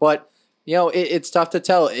 But it's tough to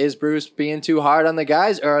tell. Is Bruce being too hard on the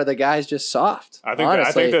guys, or are the guys just soft? I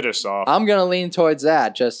think they're just soft. I'm gonna lean towards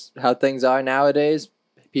that. Just how things are nowadays.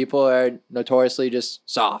 People are notoriously just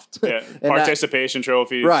soft. Yeah, participation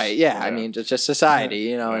trophies. Right, yeah. I mean, just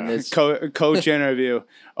society, and it's... Coach interview.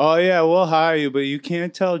 Oh, yeah, we'll hire you, but you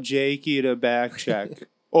can't tell Jakey to back check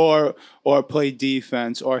or play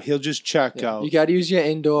defense, or he'll just check out. You got to use your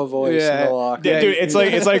indoor voice in the locker. Yeah, dude, it's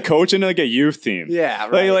like coaching a youth team. Yeah,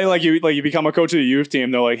 right. Like you become a coach of the youth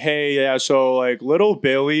team. They're like, hey, yeah, so little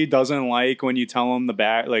Billy doesn't like when you tell him the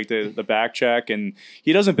back check, and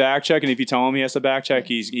he doesn't back check. And if you tell him he has to back check,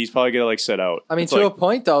 he's probably gonna sit out. I mean, a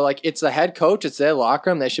point though, it's the head coach. It's their locker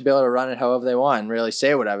room. They should be able to run it however they want and really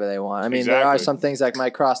say whatever they want. I mean, there are some things that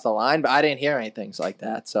might cross the line, but I didn't hear any things like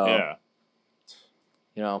that. So yeah.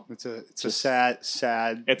 It's a sad.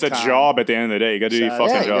 It's a job at the end of the day. You got to do your fucking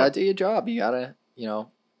job. You got to do your job. You got to,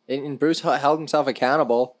 and Bruce held himself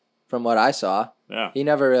accountable from what I saw. Yeah. He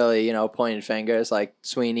never really, pointed fingers like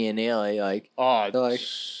Sweeney and Neely. Yeah.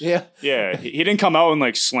 Yeah. He didn't come out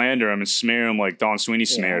and slander him and smear him like Don Sweeney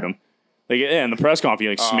smeared him. In the press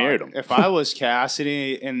conference, he smeared him. If I was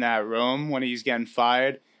Cassidy in that room when he's getting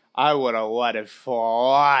fired, I would have let it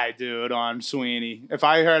fly, dude, on Sweeney. If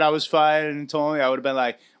I heard I was fired and told me, I would have been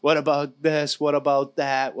like, what about this? What about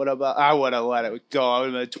that? I would have let it go. I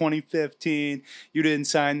would have been 2015. You didn't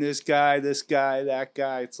sign this guy, that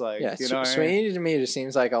guy. It's Sweeney to me just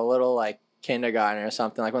seems like a little kindergartner or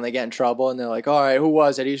something. When they get in trouble and they're like, all right, who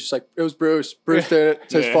was it? He's just like, it was Bruce. Bruce did it.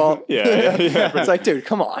 It's his fault. Yeah. It's dude,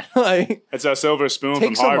 come on. It's a silver spoon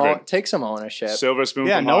from Harvard. Take some ownership. Silver spoon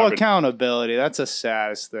from Harvard. Yeah, no accountability. That's the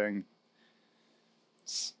saddest thing.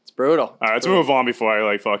 It's brutal. All right, let's move on before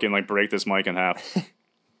I fucking break this mic in half.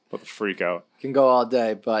 About to freak out. Can go all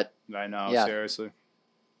day, but I know, seriously.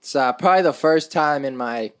 It's probably the first time in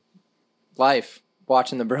my life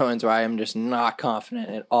watching the Bruins where I am just not confident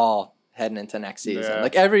at all heading into next season.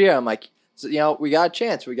 Every year I'm like, we got a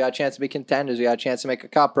chance. We got a chance to be contenders. We got a chance to make a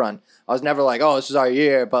cup run. I was never like, oh, this is our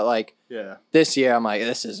year. But this year I'm like,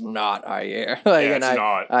 this is not our year.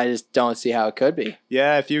 Not. I just don't see how it could be.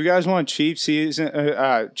 Yeah, if you guys want cheap tickets,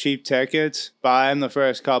 buy them the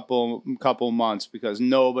first couple months because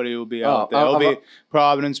nobody will be out there. It'll be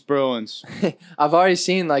Providence Bruins. I've already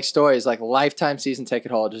seen stories lifetime season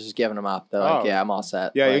ticket holders just giving them up. They're like, yeah, I'm all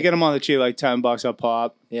set. Yeah, you get them on the cheap, $10 a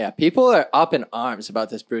pop. Yeah, people are up in arms about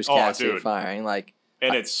this Bruce Cassidy firing.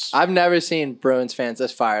 And I've never seen Bruins fans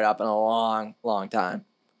this fired up in a long, long time.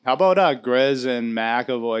 How about Grizz and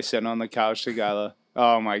McAvoy sitting on the couch together?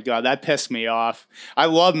 Oh, my God. That pissed me off. I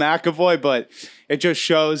love McAvoy, but it just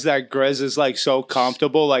shows that Grizz is, like, so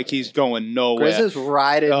comfortable, like he's going nowhere. Grizz is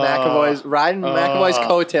riding McAvoy's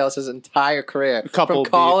coattails his entire career. From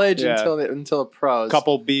college until the pros.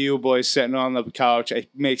 Couple BU boys sitting on the couch. It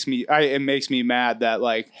makes me mad that,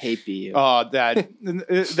 like... Hate BU. Oh,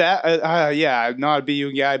 yeah, not a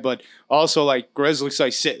BU guy, but also, like, Grizz looks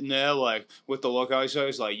like sitting there, like, with the look on his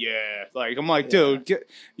face, like, yeah. Like, I'm like, dude,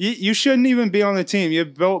 you shouldn't even be on the team. You're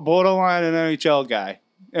borderline an NHL guy,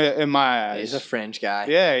 in my eyes. He's a fringe guy.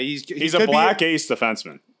 Yeah, he's a black ace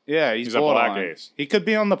defenseman. Yeah, he's a black ace. He could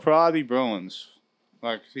be on the Probby Bruins.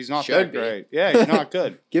 Like, he's not that great. Yeah, he's not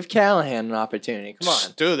good. Give Callahan an opportunity. Come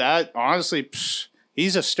on. Dude, that, honestly,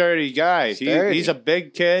 he's a sturdy guy. He's a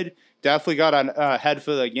big kid. Definitely got a head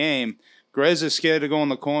for the game. Grizz is scared to go in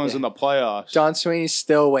the corners in the playoffs. John Sweeney's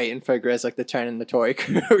still waiting for Grizz to turn into Torrey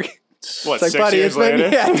Krug. What, it's 6 years later?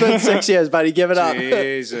 It's been 6 years, buddy. Give it up.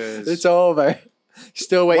 Jesus. It's over.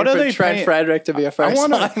 Still waiting for Trent Frederick to be a first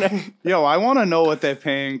liner. Yo, I want to know what they're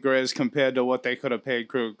paying Grizz compared to what they could have paid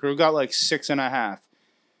Krug. Krug got like 6.5.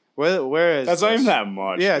 Where is That's not even that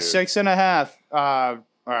much. Yeah, dude. 6.5. All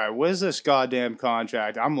right, where's this goddamn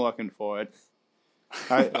contract? I'm looking for it.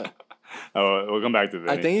 We'll come back to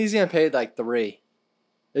Vinny. I think he's getting paid like 3.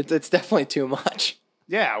 It's definitely too much.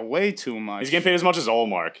 Yeah, way too much. He's getting paid as much as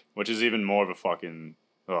Olmark, which is even more of a fucking...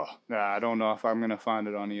 Ugh. Yeah, I don't know if I'm going to find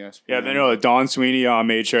it on ESPN. Yeah, then Don Sweeney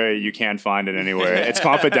made sure you can't find it anywhere. It's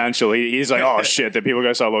confidential. He's like, oh, shit, the people are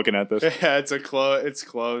going to start looking at this. Yeah, it's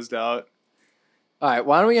closed out. All right,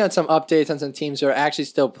 why don't we get some updates on some teams who are actually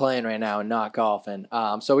still playing right now and not golfing?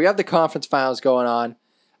 So we have the conference finals going on.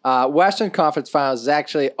 Western Conference Finals is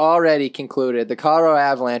actually already concluded. The Colorado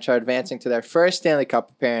Avalanche are advancing to their first Stanley Cup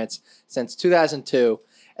appearance since 2002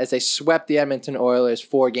 as they swept the Edmonton Oilers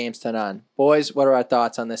 4-0. Boys, what are our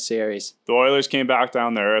thoughts on this series? The Oilers came back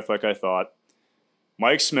down to earth like I thought.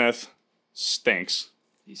 Mike Smith stinks.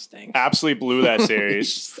 He stinks. Absolutely blew that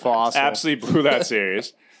series. Fossil. Absolutely blew that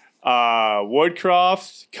series.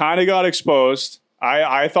 Woodcroft kind of got exposed.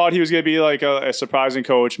 I thought he was going to be like a surprising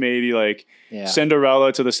coach, maybe like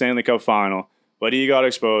Cinderella to the Stanley Cup final. But he got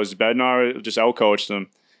exposed. Bednar just outcoached him.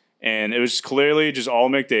 And it was clearly just all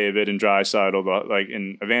McDavid and Draisaitl, like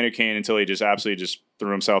in Evander Kane, until he just absolutely just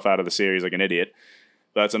threw himself out of the series like an idiot.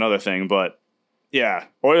 That's another thing. But yeah,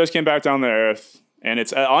 Oilers came back down to earth. And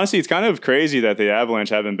it's honestly, it's kind of crazy that the Avalanche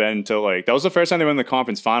haven't been until like that was the first time they won the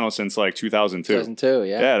conference final since like 2002. 2002,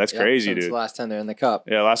 yeah. Yeah, that's crazy, since dude. The last time they're in the cup.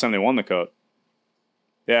 Yeah, last time they won the cup.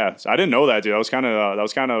 Yeah, so I didn't know that, dude. That was kind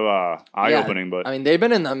of eye opening. But I mean, they've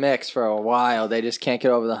been in the mix for a while. They just can't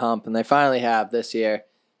get over the hump, and they finally have this year.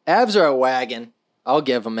 Avs are a wagon. I'll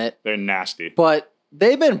give them it. They're nasty. But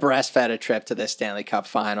they've been breastfed a trip to the Stanley Cup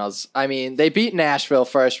Finals. I mean, they beat Nashville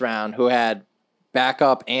first round, who had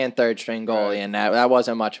backup and third-string goalie, and that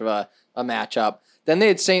wasn't much of a matchup. Then they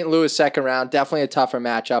had St. Louis second round, definitely a tougher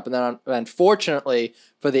matchup. And then, unfortunately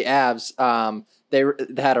for the Avs, they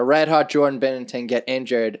had a red-hot Jordan Binnington get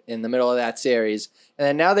injured in the middle of that series. And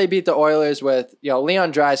then now they beat the Oilers with,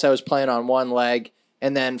 Leon Draisaitl was playing on one leg,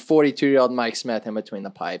 and then 42-year-old Mike Smith in between the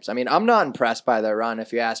pipes. I mean, I'm not impressed by their run,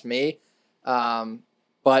 if you ask me.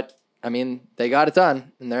 But, I mean, they got it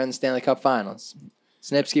done, and they're in the Stanley Cup Finals.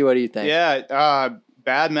 Snipsky, what do you think? Yeah,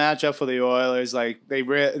 bad matchup for the Oilers. Like, they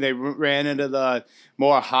ran into the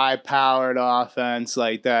more high-powered offense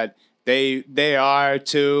like that. They are,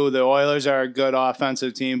 too. The Oilers are a good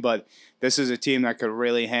offensive team, but this is a team that could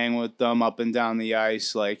really hang with them up and down the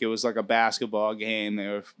ice. Like, it was like a basketball game. They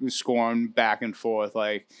were scoring back and forth.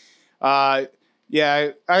 Like, yeah,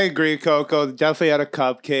 I agree, Coco. Definitely had a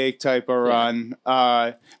cupcake type of run.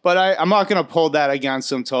 But I'm not going to pull that against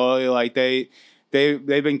them totally. Like, they've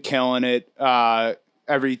been killing it.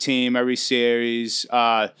 Every team, every series.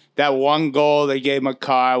 That one goal they gave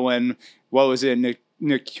Makar when, what was it,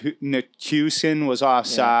 Nichusin was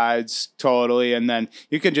offsides totally, and then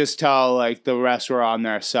you could just tell like the rest were on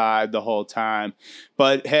their side the whole time.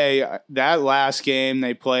 But hey, that last game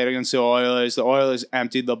they played against the Oilers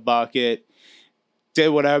emptied the bucket, did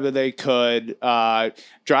whatever they could.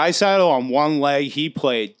 Draisaitl on one leg, he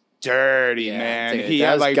played dirty, man. Dude, he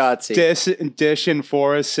had like gutsy. dishing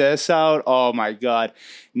 4 assists out. Oh my god,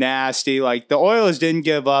 nasty. Like the Oilers didn't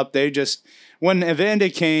give up. They just when Evander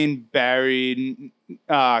Kane buried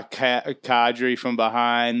Kadri from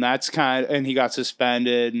behind, and he got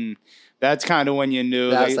suspended, and that's kind of when you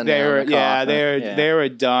knew they were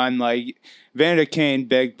done. Like Evander Kane,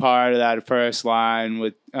 big part of that first line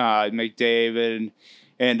with McDavid,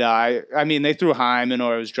 and I mean they threw Hyman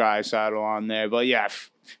or it was Draisaitl on there, but yeah,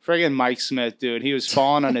 friggin' Mike Smith, dude. He was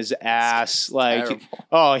falling on his ass. Like, terrible.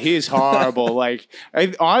 oh, he's horrible. Like,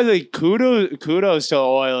 honestly, kudos to the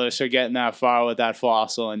Oilers for getting that far with that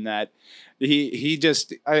fossil and that. They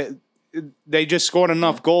just scored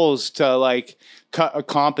enough goals to like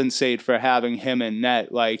compensate for having him in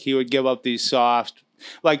net. Like, he would give up these soft.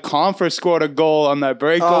 Like, Comfer scored a goal on that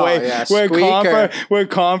breakaway where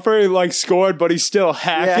Comfer like scored, but he's still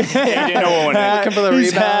hacking. Yeah, he didn't know when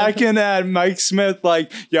He's hacking at Mike Smith.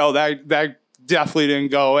 Like, yo, that definitely didn't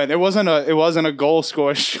go in. It wasn't a goal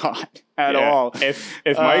score shot at all. If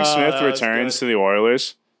Mike Smith returns to the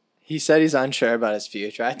Oilers, He said he's unsure about his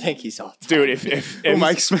future. I think he's all dude. If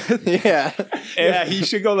Mike Smith, yeah, he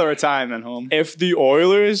should go to retirement home. If the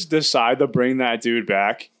Oilers decide to bring that dude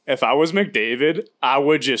back, if I was McDavid, I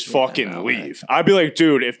would just fucking leave. I'd be like,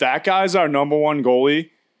 dude, if that guy's our number one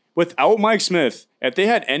goalie, without Mike Smith, if they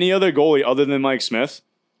had any other goalie other than Mike Smith,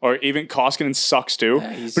 or even Koskinen sucks too.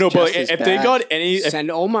 Yeah, but like, if they got any, Send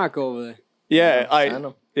Olmark over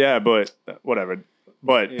there. but whatever.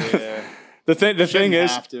 But Yeah. the thing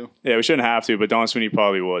is, have to. yeah, we shouldn't have to, but Don Sweeney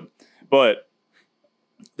probably would. But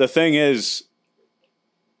the thing is,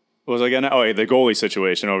 what was I getting at? Oh, yeah, the goalie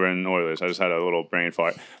situation over in Oilers. I just had a little brain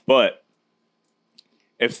fart. But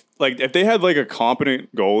if they had like a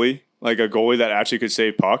competent goalie, like a goalie that actually could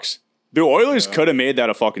save pucks, the Oilers could have made that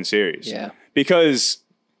a fucking series. Yeah. Because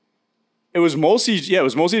it was mostly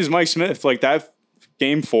just Mike Smith. Like that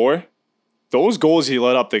game 4, those goals he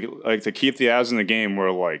let up to keep the Avs in the game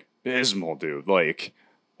were like abysmal, dude. Like,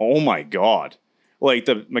 oh my god. Like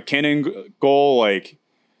the McKinnon goal, like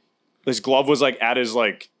his glove was like at his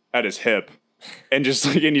hip, and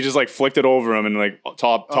he just flicked it over him and like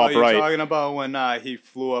top You're right. talking about when he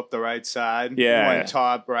flew up the right side. Yeah. Went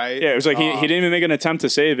top right. Yeah, it was like he didn't even make an attempt to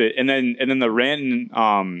save it, and then the Ranton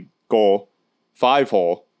goal,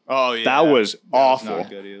 5-hole. Oh yeah, That was awful. not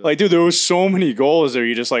good either. Like, dude, there was so many goals there.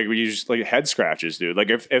 You just head scratches, dude. Like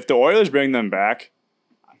if the Oilers bring them back,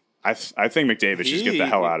 I think McDavid should just get the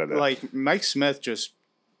hell out of there. Like Mike Smith just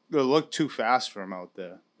looked too fast for him out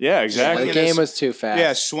there. Yeah, exactly. the game was too fast.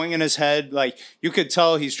 Yeah, swinging his head. Like, you could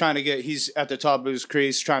tell he's at the top of his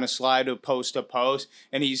crease trying to slide to post,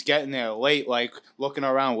 and he's getting there late, like, looking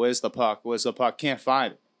around, where's the puck? Can't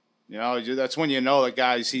find it. You know, that's when you know the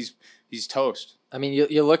guy's, he's toast. I mean,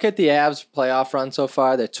 you look at the Avs playoff run so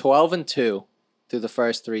far, they're 12-2 through the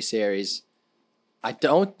first 3 series. I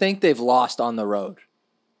don't think they've lost on the road,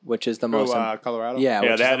 which is the most Colorado? which is the they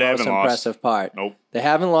most haven't impressive lost. part. Nope. They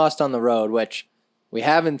haven't lost on the road, which we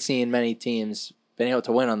haven't seen many teams been able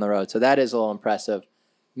to win on the road. So that is a little impressive.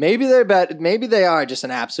 Maybe they are just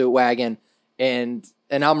an absolute wagon, and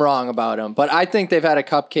I'm wrong about them. But I think they've had a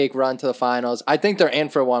cupcake run to the finals. I think they're in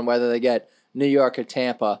for one, whether they get New York or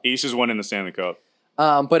Tampa. East is winning the Stanley Cup.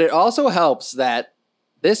 But it also helps that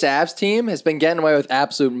this Avs team has been getting away with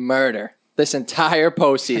absolute murder this entire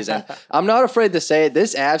postseason. I'm not afraid to say it.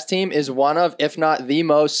 This Avs team is one of, if not the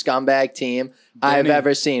most scumbag team I've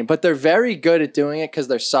ever seen. But they're very good at doing it because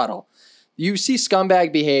they're subtle. You see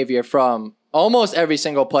scumbag behavior from almost every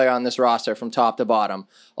single player on this roster from top to bottom.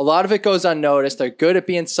 A lot of it goes unnoticed. They're good at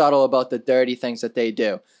being subtle about the dirty things that they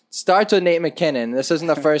do. It starts with Nate McKinnon. This isn't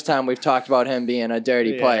the first time we've talked about him being a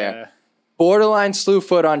dirty player. Borderline slew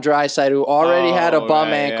foot on Draisaitl, who already had a bum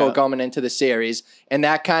ankle coming into the series, and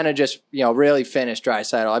that kind of just really finished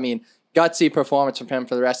Draisaitl. I mean, gutsy performance from him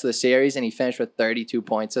for the rest of the series, and he finished with 32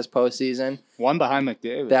 points this postseason. One behind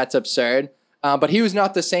McDavid. That's absurd. But he was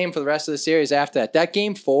not the same for the rest of the series after that. That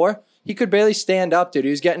game 4, he could barely stand up, dude. He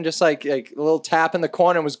was getting just like a little tap in the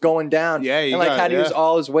corner and was going down. Yeah, and had to use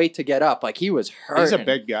all his weight to get up. Like, he was hurting. He's a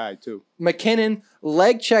big guy too. McKinnon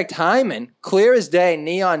leg checked Hyman, clear as day,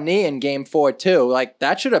 knee on knee in game 4 too. Like,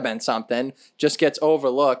 that should have been something. Just gets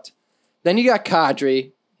overlooked. Then you got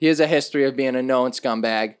Kadri. He has a history of being a known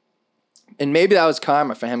scumbag. And maybe that was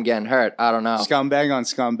karma for him getting hurt. I don't know. Scumbag on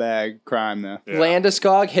scumbag crime there. Yeah.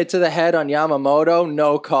 Landeskog hit to the head on Yamamoto.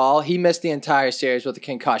 No call. He missed the entire series with a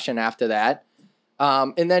concussion after that.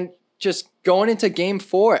 And then just going into game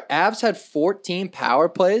 4, Avs had 14 power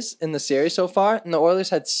plays in the series so far, and the Oilers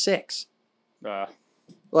had 6. Yeah.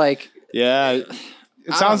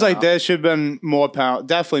 It sounds like there should have been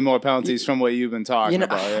definitely more penalties from what you've been talking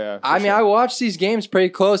about. Yeah. I mean, I watched these games pretty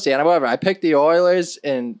closely, and whatever. I picked the Oilers,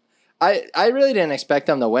 and I really didn't expect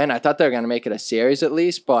them to win. I thought they were going to make it a series at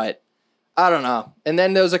least, but I don't know. And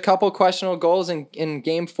then there was a couple questionable goals in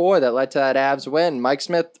game 4 that led to that Avs win. Mike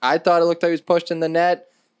Smith, I thought it looked like he was pushed in the net.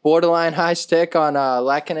 Borderline high stick on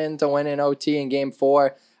Lehkonen to win in OT in game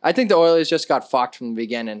 4. I think the Oilers just got fucked from the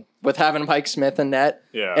beginning with having Mike Smith in net.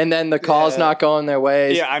 Yeah. And then the calls not going their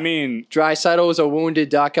ways. Yeah, I mean, Draisaitl was a wounded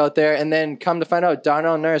duck out there. And then come to find out,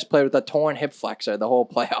 Darnell Nurse played with a torn hip flexor the whole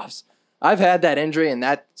playoffs. I've had that injury, and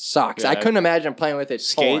that sucks. Yeah. I couldn't imagine playing with it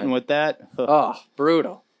Skating torn. with that. Oh,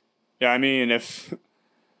 brutal. yeah, I mean,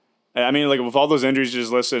 like with all those injuries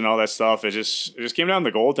just listed and all that stuff, it just came down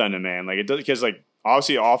to the goaltending, man. Like it does, because like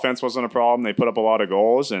obviously offense wasn't a problem. They put up a lot of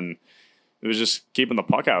goals, and it was just keeping the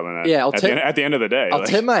puck out of the net. Yeah, at the end of the day, I'll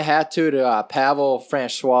tip my hat to Pavel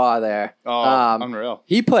Francois there. Unreal.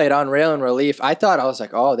 He played unreal in relief. I was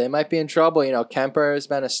like, oh, they might be in trouble. You know, Kemper has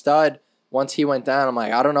been a stud. Once he went down, I'm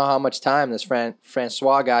like, I don't know how much time this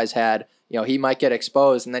Francois guy's had. You know, he might get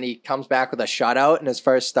exposed, and then he comes back with a shutout in his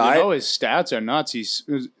first start. You know, his stats are nuts. He's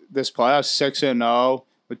this playoff 6-0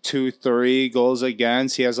 with 2-3 goals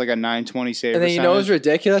against. He has like a 920 save and then percentage. you know it's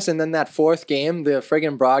ridiculous. And then that fourth game, the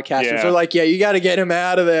friggin' broadcasters Yeah. are like, yeah, you got to get him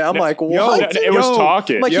out of there. I'm like, what? it was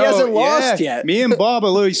talking. I'm like, he hasn't lost yet. Me and Bob are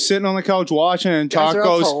literally sitting on the couch watching, and Guys talk are out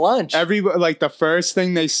goes. to lunch. Everybody, like the first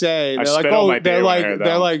thing they say, I they're like, spit out "Oh, my beer when I heard that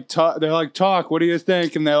they're like, talk. What do you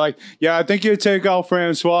think?" And they're like, "Yeah, I think you take out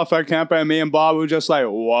Francois for Kemper." And me and Bob were just like,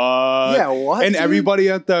 "What?" Yeah, what, And dude? everybody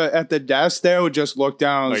at the desk there would just look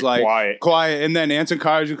down, and was Like, like, quiet. And then Anson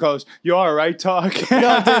Carter goes, "You all right, talk?"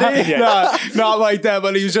 No, did he? Not like that,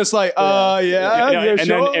 but he was just like, yeah, and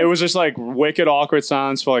sure. then it was just like wicked awkward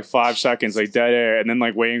silence for like 5 seconds, like dead air, and then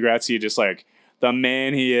like Wayne Gretzky just like the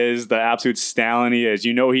man he is, the absolute stallion he is.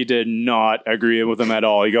 You know, he did not agree with him at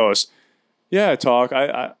all. He goes, "Yeah, talk.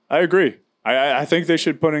 I agree. I think they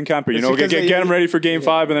should put in Kemper. You It's know, because get him ready for Game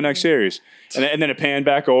 5 in the next series." And then it panned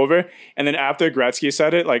back over, and then after Gretzky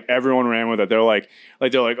said it, like everyone ran with it. They're like, oh,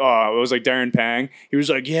 it was like Darren Pang. He was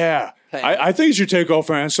like, yeah. I think you should take off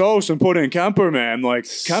Francois and put in Kemper, man. Like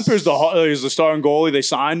Kemper's he's the starting goalie. They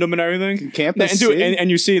signed him and everything.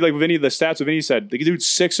 And you see, like Vinny, the stats that Vinny said, the dude's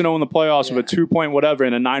 6-0 in the playoffs with a 2-point whatever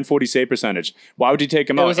and a 940 save percentage. Why would you take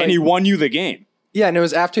him out? And he won you the game. Yeah, and it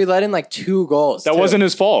was after he let in like 2 goals. That wasn't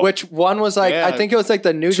his fault. Which one was like, Yeah. I think it was like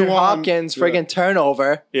the Nugent Hopkins friggin'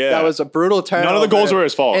 turnover. Yeah. That was a brutal turnover. None of the goals were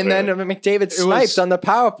his fault. And then McDavid sniped on the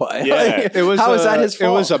power play. Yeah. Like, It was how is that his fault?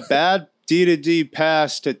 It was a bad D-to-D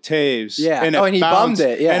pass to Taves. Yeah. And And he bummed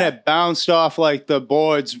it. Yeah. And it bounced off like the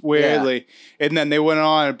boards weirdly. And then they went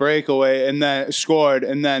on a breakaway and then scored.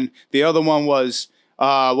 And then the other one was,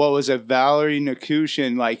 what was it? Valerie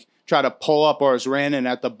Nikushin, like, try to pull up or was ran in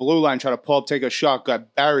at the blue line, try to pull up, take a shot,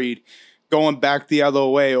 got buried. Going back the other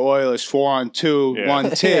way, Oilers 4-on-2,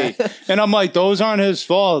 1T. And I'm like, those aren't his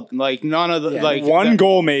fault. Like, none of the, like. One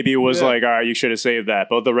goal maybe was like, all right, you should have saved that.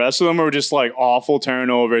 But the rest of them were just like awful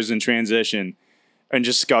turnovers in transition and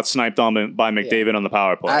just got sniped on by McDavid on the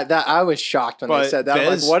power play. I was shocked when they said that. I'm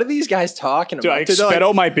like, what are these guys talking Dude, about? I spit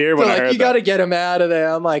out my beer when I heard you got to get him out of there.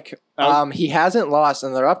 I'm like, he hasn't lost,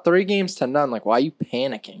 and they're up 3-0 Like, why are you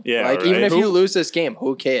panicking? Yeah, like, right. even if you lose this game,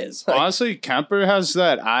 who cares? Like, Honestly, Kemper has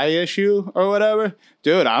that eye issue or whatever.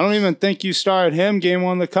 Dude, I don't even think you start him game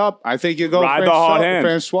 1 of the cup. I think you go Ride the hot hand.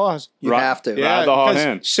 Francois. you have to. Ride the hot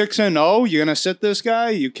hand. 6-0, you're gonna sit this guy?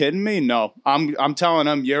 You kidding me? No. I'm telling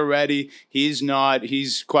him you're ready. He's not.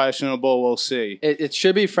 He's questionable. We'll see. It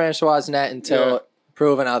should be Francois' net until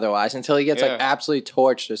proven otherwise, until he gets like absolutely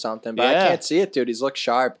torched or something. But I can't see it, dude. He's looked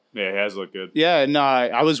sharp. Yeah, he has looked good. Yeah, no,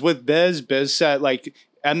 I was with Biz. Biz said like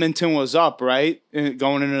Edmonton was up, right?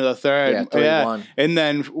 Going into the third. Yeah, 3-1. And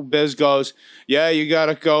then Biz goes, yeah, you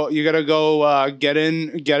gotta go get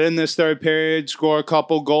in this third period, score a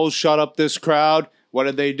couple goals, shut up this crowd. What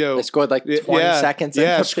did they do? They scored like 20 seconds.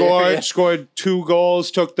 Yeah, in the period. scored 2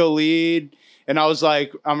 goals, took the lead. And I was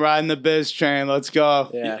like, I'm riding the Biz train. Let's go.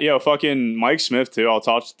 Yeah. Yo, fucking Mike Smith, too. I'll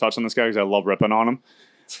touch on this guy because I love ripping on him.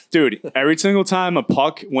 Dude, every single time a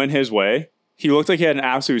puck went his way, he looked like he had an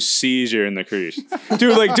absolute seizure in the crease.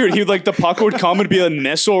 The puck would come and be a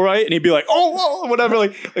missile, right? And he'd be like, oh, whatever,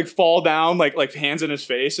 like fall down, like hands in his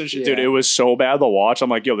face and shit. Yeah. Dude, it was so bad to watch. I'm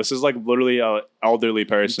like, yo, this is like literally a elderly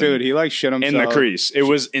person. Dude, he like shit himself. in the crease. It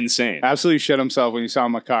was insane. Absolutely shit himself when you saw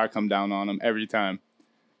Makar come down on him every time.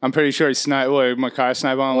 I'm pretty sure he Makar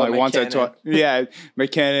sniped on him like once or twice. Yeah,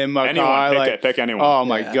 McKinnon, Makar. Anyone, pick anyone. Oh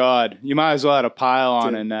my God. You might as well have a pile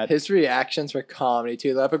on in that. His reactions were comedy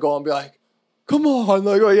too. Let go and be like, come on,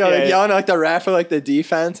 like yelling like the ref or like the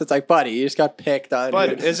defense. It's like, buddy, you just got picked on. But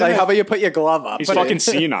dude. It's like, how about you put your glove up? He's fucking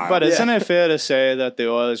senile. But isn't it fair to say that the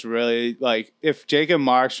Oilers really, like, if Jacob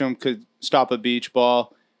Markstrom could stop a beach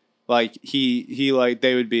ball, like he like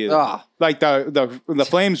they would be like the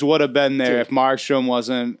Flames would have been there if Markstrom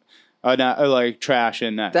wasn't like trash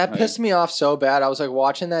in that. That pissed me off so bad. I was like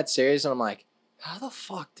watching that series and I'm like, how the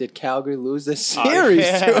fuck did Calgary lose this series?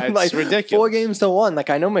 Yeah, dude? it's Like ridiculous. 4-1. Like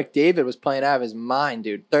I know McDavid was playing out of his mind,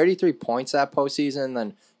 dude. 33 points that postseason,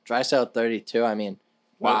 then Draisaitl 32. I mean,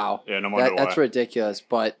 wow. Yeah, no wonder That's why. ridiculous.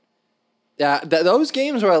 But yeah, those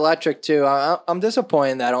games were electric too. I'm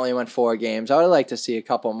disappointed that only went 4 games. I would have liked to see a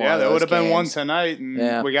couple more. Yeah, of there those would have been one games. tonight, and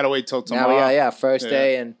Yeah. we got to wait till Now tomorrow. we got first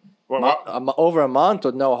day and over a month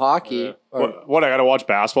with no hockey. Yeah. Or- What, I got to watch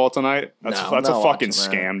basketball tonight? That's No, a no fucking watching that.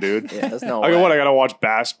 scam, dude. Yeah, there's no I way. got I got to watch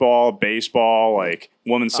basketball, baseball, like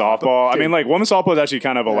women's softball. I dude. mean, like women's softball is actually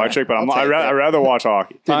kind of electric, but I'll I'd take it. rather watch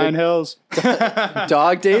hockey. Pine Hills.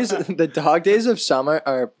 Dog days, the dog days of summer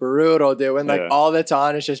are brutal, dude. When like Yeah. all that's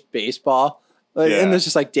on is just baseball, like, Yeah. and there's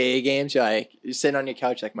just like day games. You're sitting on your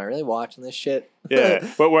couch, like, am I really watching this shit? Yeah,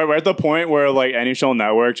 but we're at the point where like NHL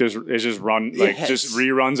Network just run like Yes. just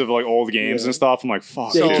reruns of like old games Yeah. and stuff. I'm like,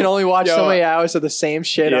 fuck. Yeah, you dude. can only watch so yo, many hours of the same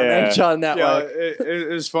shit on Yeah. NHL Yeah, Network.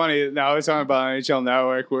 it's funny. Now we're talking about NHL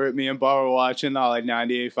Network. Where me and Bo were watching like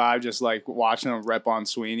 98.5, just like watching them rep on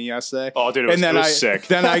Sweeney yesterday. Oh, dude, it was sick.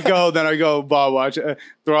 Then I go, Bob, watch.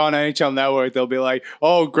 Throw on NHL Network. They'll be like,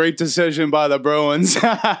 "Oh, great decision by the Bruins."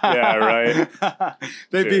 Yeah, right.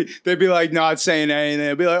 They'd be like not saying anything.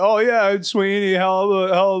 They'd be like, "Oh yeah, Sweeney, hell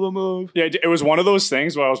of a move." Yeah, it was one of those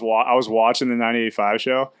things where I was watching the 98.5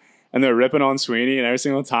 show, and they're ripping on Sweeney, and every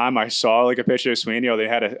single time I saw like a picture of Sweeney or they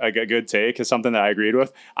had a good take or something that I agreed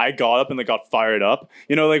with, I got up and like got fired up.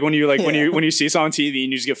 You know, like when you when you see something on TV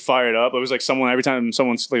and you just get fired up. It was like every time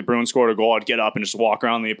someone's like Bruins scored a goal, I'd get up and just walk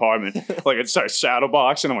around the apartment like I'd start shadow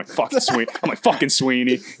boxing. I'm like fucking Sweeney. I'm like fucking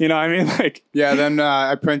Sweeney. You know what I mean? Like Yeah, then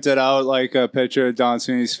I printed out like a picture of Don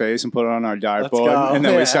Sweeney's face and put it on our Let's dartboard, go. and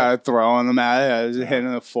then Yeah. we started throwing them at it. I was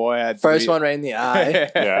hitting the forehead. First one right in the eye.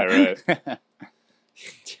 yeah, right.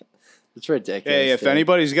 It's ridiculous. Hey, if dude.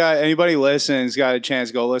 anybody listens, got a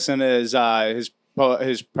chance, go listen to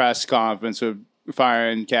his press conference with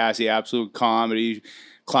firing Cassie. Absolute comedy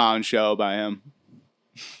clown show by him.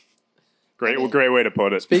 Great way to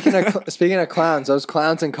put it. Speaking of clowns, those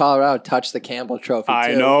clowns in Colorado touched the Campbell Trophy. Too,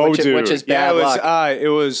 I know, which dude. is bad luck. It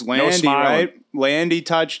was Landy, smiling. right? Landy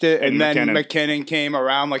touched it, and then McKinnon. McKinnon came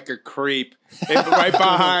around like a creep, right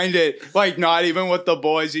behind it, like not even with the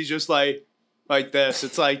boys. He's just like this.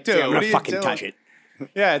 It's like, dude, what are you doing? touch it.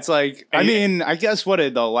 Yeah, it's like, I guess what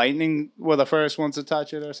did the Lightning were the first ones to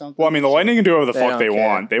touch it or something? Well, I mean, the Lightning can do whatever the They fuck they don't care.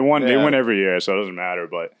 want. They win Yeah. every year, so it doesn't matter.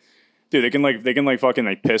 But dude, they can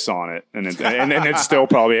fucking piss on it, and then still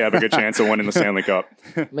probably have a good chance of winning the Stanley Cup.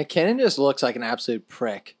 McKinnon just looks like an absolute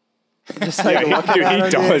prick. Just Yeah, like looking dude, at he him,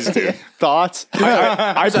 does, dude. Thoughts?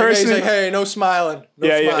 I He's like, personally, hey, no smiling. No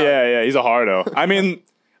yeah, smiling. he's a hardo. I mean,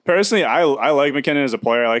 personally, I like McKinnon as a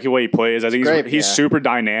player. I like the way he plays. I think Great, he's yeah. super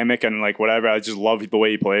dynamic and like whatever. I just love the way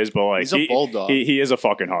he plays. But like, He's a bulldog. He is a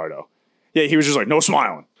fucking hardo. Yeah, he was just like no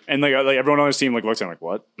smiling, and like everyone on his team like looks at him like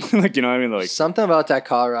what, like you know what I mean? Like Something about that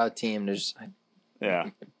Colorado team just yeah,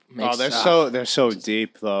 makes They're so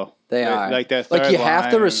deep though. They are. like their Like third you have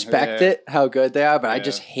to line, respect yeah. it how good they are, but I Yeah.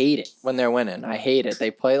 just hate it when they're winning. I hate it.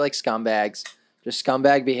 They play like scumbags. Just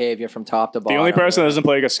scumbag behavior from top to bottom. the only person that doesn't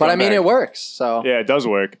play like a scumbag. But I mean, it works. So Yeah, it does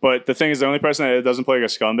work. But the thing is, the only person that doesn't play like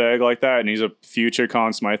a scumbag like that, and he's a future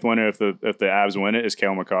Conn Smythe winner if the Avs win it, is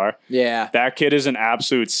Cale Makar. yeah, That kid is an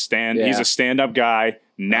absolute stand. Yeah. He's a stand-up guy,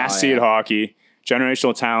 nasty yeah. at hockey,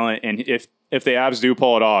 generational talent, and if the Avs do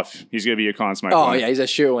pull it off, he's gonna be a Conn Smythe oh winner. yeah, he's a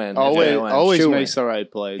shoe in. Always makes the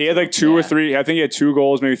right play. He had like two or Yeah. three. I think he had 2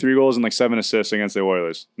 goals, maybe 3 goals, and like 7 assists against the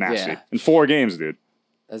Oilers. Nasty Yeah. in 4 games, dude.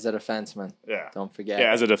 as a defenseman. Yeah, Don't forget.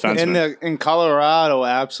 yeah, as a defenseman. in Colorado,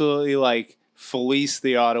 absolutely like fleeced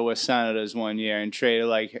the Ottawa Senators one year and traded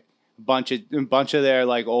like a bunch of their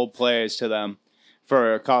like old players to them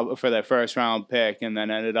for their first round pick, and then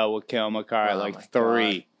ended up with Cale Makar at Oh like my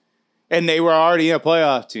 3, God. and they were already a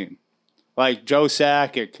playoff team. Like Joe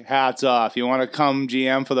Sakic, hats off. You want to come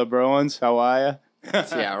GM for the Bruins? How are you?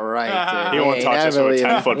 Yeah, right. Dude. He won't ain't touch us never with a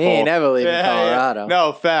leaving- 10-foot He ain't pole. never leaving Colorado.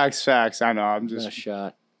 No, facts. I know. I'm No just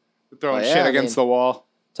shot. throwing Well, yeah, shit I against mean- the wall.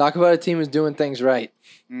 Talk about a team who's doing things right.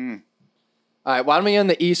 Mm. All right, why don't we get in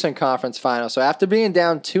the Eastern Conference Final? So after being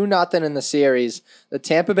down 2-0 in the series, the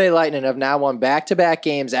Tampa Bay Lightning have now won back-to-back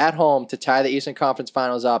games at home to tie the Eastern Conference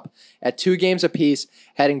Finals up at 2 games apiece,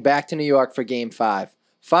 heading back to New York for Game 5.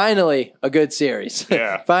 Finally, a good series.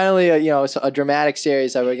 Yeah. Finally, a dramatic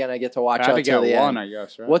series that we're going to get to watch Had out to till get the one, end. I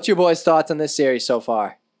guess. Right? What's your boys' thoughts on this series so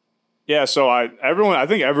far? Yeah, so I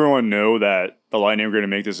think everyone knew that the Lightning were going to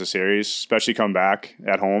make this a series, especially come back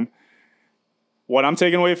at home. What I'm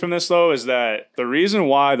taking away from this, though, is that the reason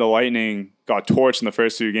why the Lightning got torched in the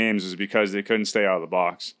first 2 games is because they couldn't stay out of the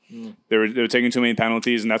box. They were taking too many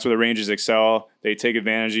penalties, and that's where the Rangers excel. They take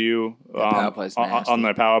advantage of you on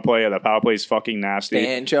their power play. Yeah, the power play is fucking nasty.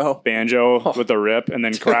 Banjo with the rip, and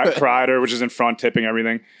then Kreider, which is in front, tipping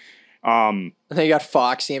everything. And then you got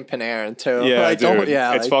Foxy and Panarin too. Yeah, like, dude,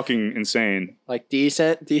 it's fucking insane. Like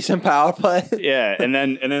decent power play. Yeah, and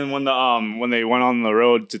then when they went on the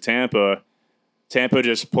road to Tampa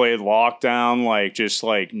just played lockdown,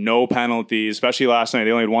 like no penalties. Especially last night,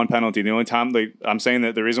 they only had 1 penalty. The only time I'm saying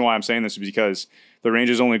that the reason why I'm saying this is because the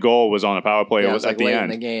Rangers' only goal was on a power play at the end,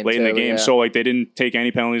 late in the game. So like they didn't take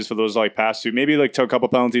any penalties for those like past 2. Maybe like took a couple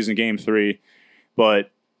penalties in game 3,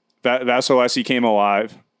 but Vasilevsky came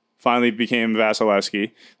alive. Finally became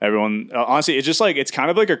Vasilevsky. Everyone, honestly, it's just like it's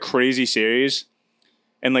kind of like a crazy series,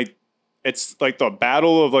 and like it's like the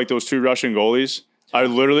battle of like those 2 Russian goalies.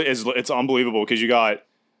 It's unbelievable because you got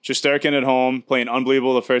Shesterkin at home playing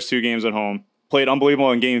unbelievable the first 2 games at home, played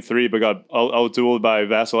unbelievable in game 3, but got outdueled by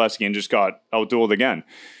Vasilevsky and just got outdueled again.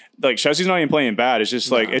 Like Shesty's not even playing bad. It's just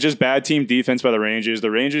it's just bad team defense by the Rangers.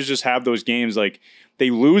 The Rangers just have those games like they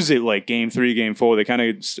lose it like game 3, game 4. They kind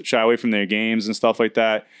of shy away from their games and stuff like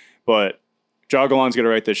that. But Jagiellon's going to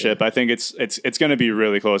right the ship. I think it's going to be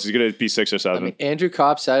really close. It's going to be 6 or 7. I mean, Andrew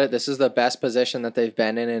Kopp said it. This is the best position that they've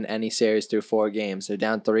been in any series through 4 games. They're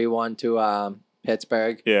down 3-1 to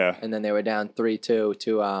Pittsburgh. Yeah. And then they were down 3-2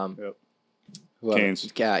 to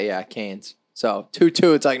Canes. Yeah, Canes. So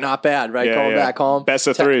 2-2, it's like not bad, right? Going back home. Best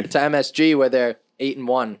of 3. To MSG where they're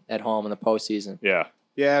 8-1 at home in the postseason. Yeah.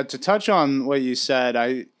 Yeah, to touch on what you said,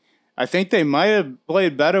 I think they might have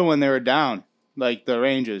played better when they were down, like the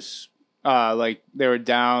Rangers. Like they were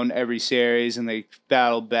down every series and they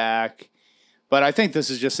battled back. But I think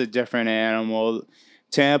this is just a different animal.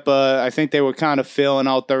 Tampa, I think they were kind of filling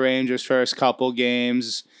out the Rangers first couple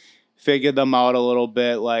games, figured them out a little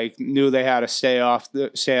bit, like knew they had to stay out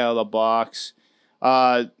of the box.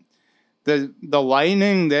 The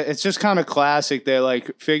Lightning, it's just kind of classic. They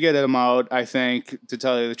like figured them out, I think, to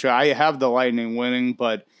tell you the truth. I have the Lightning winning,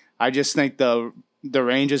 but I just think the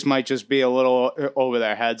Rangers might just be a little over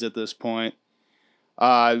their heads at this point.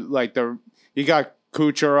 You got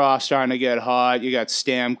Kucherov starting to get hot. You got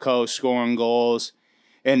Stamkos scoring goals,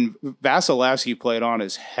 and Vasilevsky played on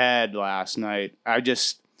his head last night.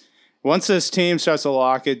 Once this team starts to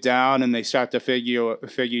lock it down and they start to figure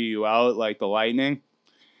you out, like the Lightning,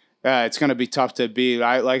 it's going to be tough to beat.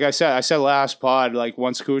 I said last pod, like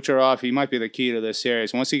once Kucherov, he might be the key to this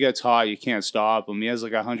series. Once he gets hot, you can't stop him. He has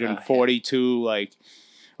like 142,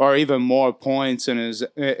 or even more points in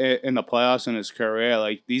the playoffs in his career.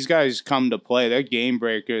 Like these guys come to play. They're game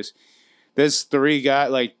breakers. There's 3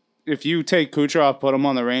 guys. Like if you take Kucherov, put him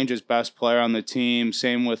on the Rangers' best player on the team.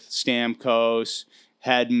 Same with Stamkos,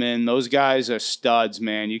 Hedman. Those guys are studs,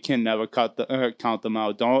 man. You can never count them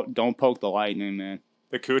out. Don't poke the Lightning, man.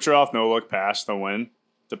 The Kucherov no-look pass, the win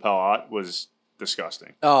to Palat was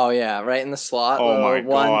disgusting. Oh, yeah, right in the slot. Oh, my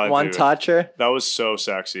God, One dude. toucher. That was so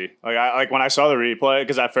sexy. Like when I saw the replay,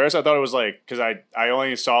 because at first I thought it was like, because I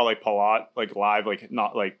only saw like Palat like live, like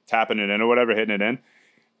not like tapping it in or whatever, hitting it in.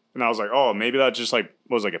 And I was like, oh, maybe that just like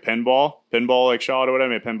was like a pinball like shot or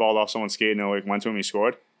whatever. He pinballed off someone's skate and it like went to him, he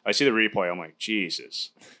scored. I see the replay, I'm like, Jesus.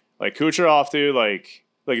 Like Kucherov, dude, like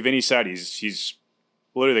Vinny said, he's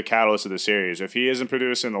literally the catalyst of the series. If he isn't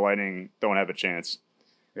producing, the Lightning don't have a chance.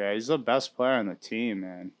 Yeah, he's the best player on the team,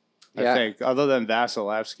 man. Yeah. I think, other than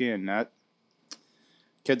Vasilevsky and net,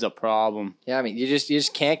 kid's a problem. Yeah, I mean, you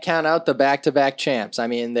just can't count out the back-to-back champs. I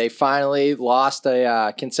mean, they finally lost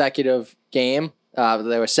a consecutive game. They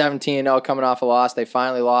were 17-0 coming off a loss. They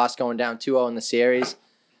finally lost, going down 2-0 in the series.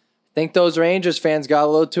 I think those Rangers fans got a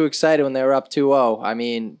little too excited when they were up 2-0. I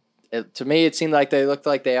mean, to me, it seemed like they looked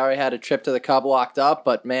like they already had a trip to the Cup locked up.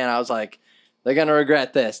 But, man, I was like, they're going to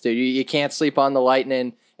regret this, dude. You can't sleep on the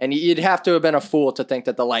Lightning. And you'd have to have been a fool to think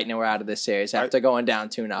that the Lightning were out of this series after going down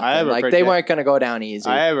 2-0. They weren't going to go down easy.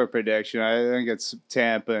 I have a prediction. I think it's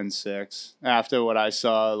Tampa in 6 after what I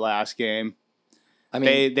saw last game. I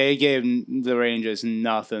mean, they gave the Rangers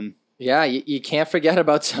nothing. Yeah, you can't forget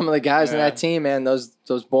about some of the guys in that team, man. Those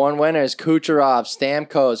born winners, Kucherov,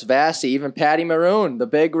 Stamkos, Vasi, even Patty Maroon, the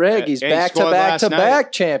big rig. He's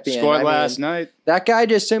back-to-back champion. Scored last night. That guy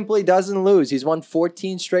just simply doesn't lose. He's won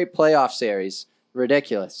 14 straight playoff series.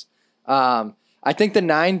 Ridiculous. I think the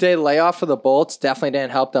 9-day layoff for the Bolts definitely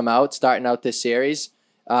didn't help them out starting out this series.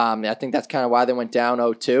 I think that's kind of why they went down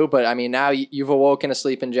 0-2. But, I mean, now you've awoken a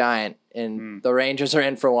sleeping giant, and the Rangers are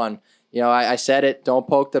in for one. You know, I said it. Don't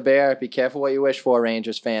poke the bear. Be careful what you wish for,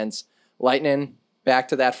 Rangers fans. Lightning back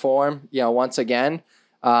to that form, once again.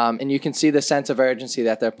 And you can see the sense of urgency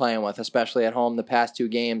that they're playing with, especially at home the past 2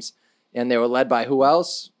 games. And they were led by who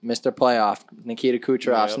else? Mr. Playoff, Nikita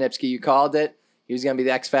Kucherov. Yep. Snipsky, you called it. He was going to be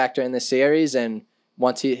the X factor in this series, and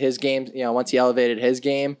once he elevated his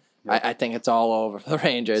game, Yep. I think it's all over for the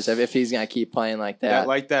Rangers if he's going to keep playing like that.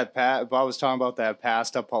 I was talking about that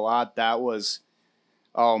pass to Palat. That was,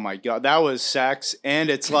 oh my God, that was sex,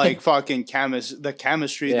 and it's like fucking the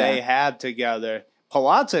chemistry they had together.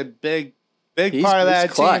 Palat's a big part of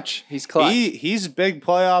that clutch. team. He's clutch. He's a big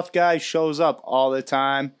playoff guy. Shows up all the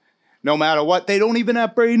time, no matter what. They don't even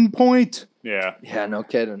have Braden Point. Yeah. Yeah, no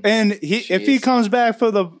kidding. And if he comes back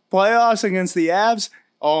for the playoffs against the Avs,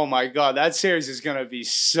 oh my God, that series is gonna be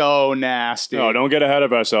so nasty. No, don't get ahead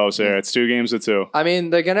of ourselves here. It's 2-2. I mean,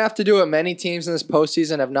 they're going to have to do what many teams in this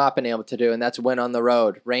postseason have not been able to do, and that's win on the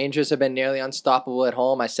road. Rangers have been nearly unstoppable at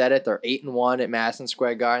home. I said it. They're 8-1 at Madison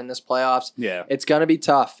Square Garden this playoffs. Yeah. It's going to be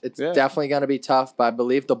tough. It's definitely going to be tough, but I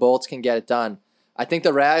believe the Bolts can get it done. I think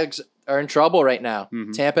the Rags are in trouble right now.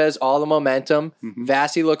 Mhm. Tampa has all the momentum. Mhm.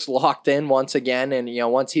 Vasi looks locked in once again, and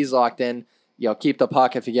once he's locked in, keep the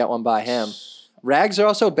puck if you get one by him. Rags are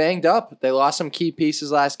also banged up. They lost some key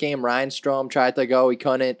pieces last game. Ryan Strome tried to go. He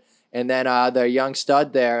couldn't. And then their young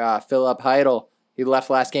stud there, Philip Heidel, he left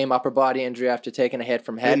last game, upper body injury after taking a hit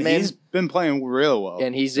from Hedman. And he's been playing real well.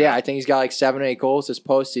 And I think he's got like 7 or 8 goals this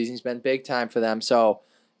postseason. He's been big time for them. So,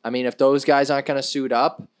 I mean, if those guys aren't going to suit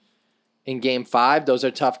up in Game 5, those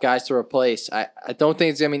are tough guys to replace. I don't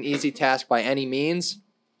think it's going to be an easy task by any means,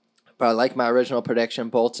 but I like my original prediction,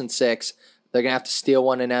 Bolts in 6. They're going to have to steal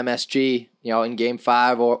one in MSG, in Game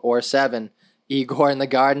 5 or 7. Igor in the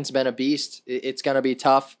Garden's been a beast. It's going to be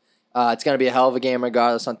tough. It's going to be a hell of a game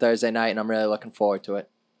regardless on Thursday night, and I'm really looking forward to it.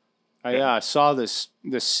 I saw the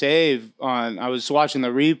save on. I was watching the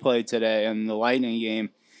replay today in the Lightning game.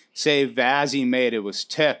 Save Vazzy made, it was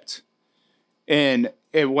tipped, and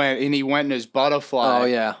he went in his butterfly. Oh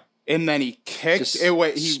yeah, and then he kicked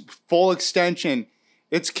it. He full extension.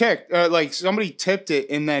 It's kicked. Like somebody tipped it,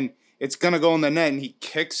 and then it's gonna go in the net, and he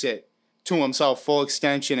kicks it to himself full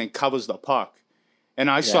extension and covers the puck. And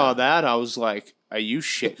I saw that. I was like, "Are you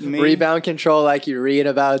shitting me?" Rebound control, like you read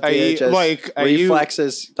about, dude.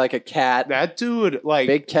 Reflexes like a cat. That dude,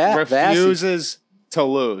 big cat, refuses to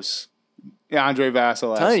lose. Andre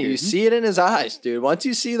Vasilevsky. Telling you see it in his eyes, dude. Once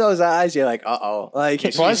you see those eyes, you're like, uh-oh. Like,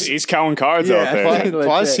 he's counting cards out there.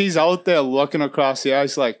 Plus, he's out there looking across the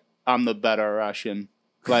ice like, I'm the better Russian.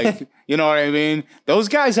 Like, you know what I mean? Those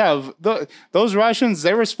guys have those Russians.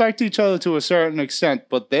 They respect each other to a certain extent,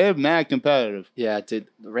 but they're mad competitive. Yeah, dude.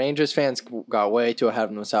 The Rangers fans got way too ahead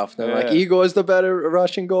of themselves. They're like, Igor's the better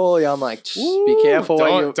Russian goalie. I'm like, be careful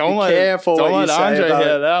what you say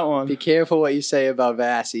hear that one. Be careful what you say about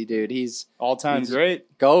Vasi, dude. He's all-time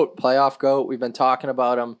great goat, playoff goat. We've been talking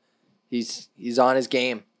about him. He's on his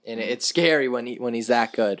game. And it's scary when he's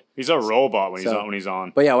that good. He's a robot when he's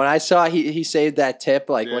on. But yeah, when I saw he saved that tip,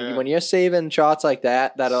 when you're saving shots like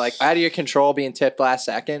that are like out of your control, being tipped last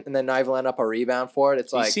second, and then not even letting up a rebound for it,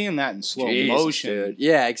 it's like seeing that in slow Jesus, motion. Dude.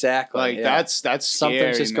 Yeah, exactly. That's scary,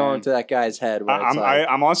 something's just going through that guy's head.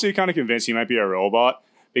 I'm honestly kind of convinced he might be a robot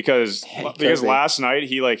because last night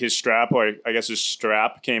his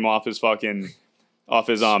strap came off his fucking. Off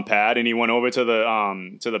his pad, and he went over to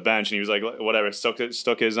the bench, and he was like, whatever, stuck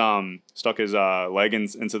his leg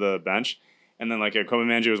into the bench, and then like a equipment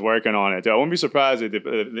manager was working on it. Dude, I wouldn't be surprised if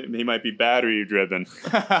he might be battery driven,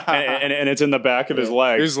 and it's in the back of his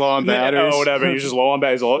leg. He's low on batteries, or whatever. He's just low on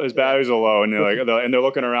batteries. His batteries are low, and they're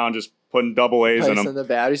looking around just putting double A's in them. In the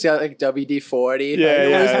battery, he's got like WD-40.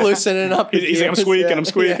 Yeah. Loosening up. He's like, I'm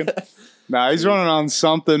squeaking. Yeah. Nah, he's running on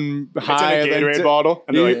something higher than a Gatorade bottle,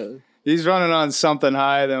 and they're like. He's running on something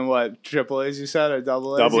higher than what, triple A's you said, or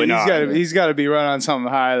double A's? Double A. He's got to be running on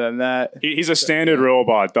something higher than that. He's a standard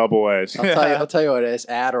robot, double A's. I'll tell you what it is,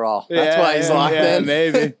 Adderall. That's why he's locked in.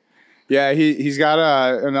 Maybe. Yeah, he's got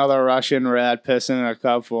another Russian rat pissing in a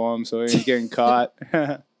cup for him, so he ain't getting caught.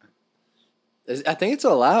 I think it's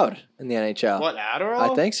allowed in the NHL. What,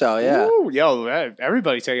 Adderall? I think so, yeah. Ooh, yo,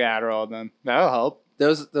 everybody take Adderall then. That'll help.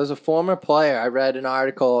 There's a former player. I read an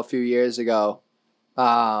article a few years ago.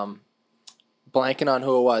 Blanking on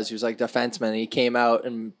who it was. He was like defenseman. And he came out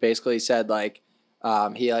and basically said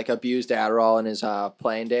he abused Adderall in his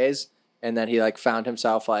playing days, and then he found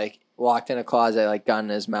himself locked in a closet, gun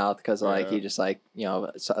in his mouth because he just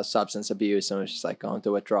substance abuse and was just going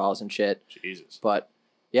through withdrawals and shit. Jesus. But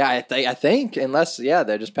Yeah, I think unless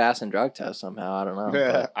they're just passing drug tests somehow. I don't know.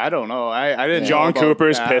 Yeah, I don't know. I didn't. John know about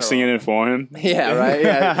Cooper's that pissing at it all. in for him. Yeah, right.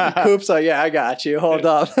 Yeah, Coop's like, yeah, I got you. Hold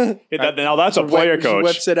up. Now that's a player coach.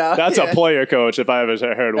 Whips it out. That's Yeah. a player coach if I ever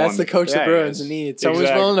heard one. That's the coach the Yeah, Bruins he is. need. Someone who's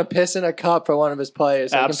Exactly. willing to piss in a cup for one of his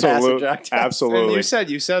players. So he can pass a drug Absolutely. test. And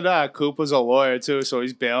Absolutely. you said Coop was a lawyer too, so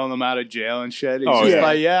he's bailing them out of jail and shit. He's Oh, just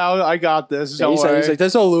yeah. like, I got this. Yeah, Don't he's worry. like,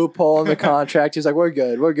 there's a loophole in the contract. He's like, we're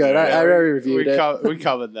good. I already reviewed it. We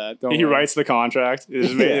covered that. Don't He worry. writes the contract.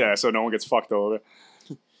 Yeah, so no one gets fucked over.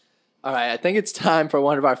 All right, I think it's time for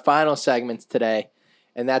one of our final segments today,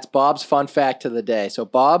 and that's Bob's fun fact of the day. So,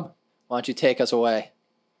 Bob, why don't you take us away?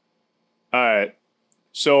 All right.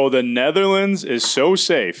 So the Netherlands is so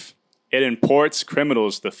safe, it imports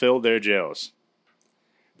criminals to fill their jails.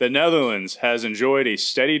 The Netherlands has enjoyed a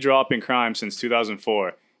steady drop in crime since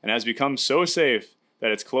 2004 and has become so safe that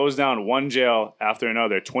it's closed down one jail after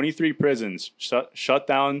another. 23 prisons shut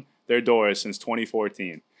down their doors since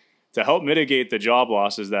 2014. To help mitigate the job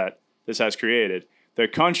losses that this has created, the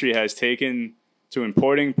country has taken to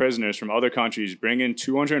importing prisoners from other countries, bringing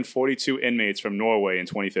 242 inmates from Norway in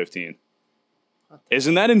 2015.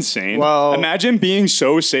 Isn't that insane? Well- Imagine being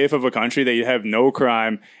so safe of a country that you have no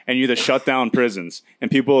crime and you just shut down prisons and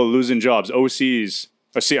people are losing jobs. COs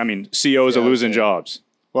are losing jobs.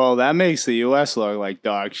 Well, that makes the U.S. look like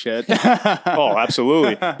dog shit. Oh,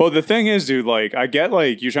 absolutely. But the thing is, dude, like, I get,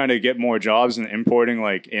 like, you're trying to get more jobs and importing,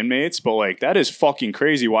 like, inmates, but, like, that is fucking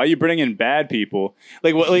crazy. Why are you bringing in bad people?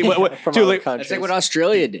 Like, what From dude, other like, countries. That's like what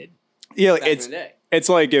Australia did. yeah, like, back in the day. it's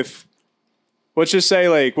like if, let's just say,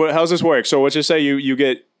 like, how's this work? So let's just say you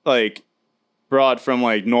get, like, brought from,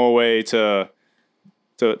 like, Norway to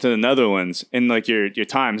the Netherlands and, like, your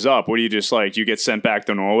time's up. What do you just, like, you get sent back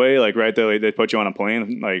to Norway? Like, right there, like, they put you on a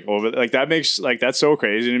plane, like, over, like, that makes, like, that's so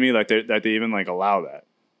crazy to me, like, that they even, like, allow that.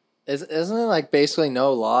 Isn't it like basically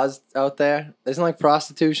no laws out there? Isn't like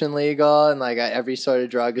prostitution legal and like every sort of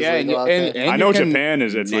drug is legal out there? I know Japan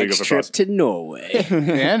is it's legal Next for trip prostitution. to Norway.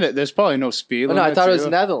 and there's probably no speed Oh, no, I limit, thought it was too.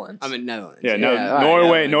 Netherlands. I'm in Netherlands. Yeah, no, Yeah, all right,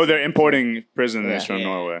 Norway. yeah. No, they're importing prisoners Yeah. from Yeah.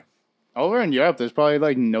 Norway. Over in Europe, there's probably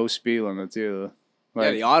like no speed limits either. Yeah,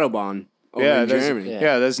 Like, the Autobahn over in there's- Germany.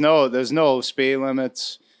 Yeah. there's no speed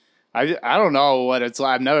limits. I don't know what it's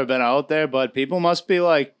like. I've never been out there, but people must be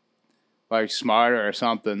like smarter or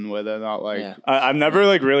something where they're not like. Yeah. I've never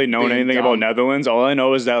like really known Being anything dumb. about Netherlands. All I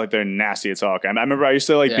know is that like they're nasty as talk. I remember I used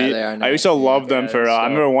to like Yeah, be. they are I used to nasty. love them Yeah, for. so I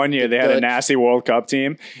remember one year they had a good. nasty World Cup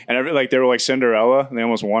team, and they were like Cinderella. And they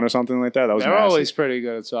almost won or something like that. That was They're nasty. always pretty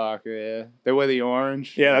good at soccer. Yeah, they wear the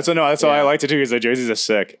orange. Yeah, that's why I Yeah. liked it too because the jerseys are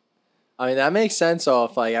sick. I mean, that makes sense. So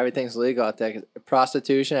if like everything's legal out there, 'cause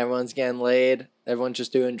prostitution, everyone's getting laid, everyone's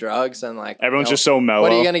just doing drugs, and like Everyone's you know, just so mellow.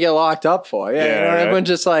 What are you gonna get locked up for? Yeah, Yeah, you know, right. everyone's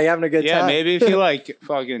just like having a good Yeah, time. maybe if you like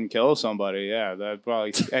fucking kill somebody, yeah, that'd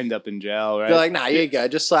probably end up in jail, right? They're like, nah, you're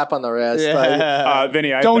good. Just slap on the wrist. yeah. Like, Vinny,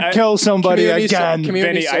 Don't kill somebody community again.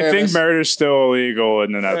 community Vinny, I think service. murder's still illegal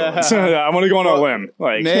in the Netherlands. I'm gonna go on a limb.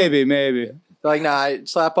 Like maybe. they're like, nah,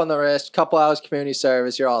 slap on the wrist. Couple hours community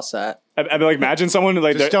service. You're all set. I'd be like, imagine someone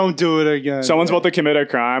like Just don't do it again. someone's about to commit a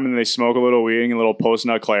crime and they smoke a little weed and a little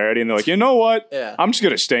post-nut clarity and they're like, you know what? Yeah. I'm just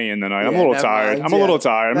gonna stay in the night. I'm Yeah, a little never tired. mind, I'm a yeah. little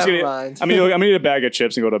tired. Never mind. I'm gonna eat a bag of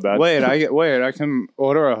chips and go to bed. Wait, I can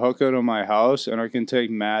order a hooker to my house and I can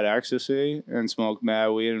take mad ecstasy and smoke mad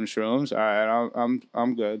weed and shrooms. All right,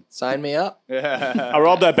 I'm good. Sign me up. I'll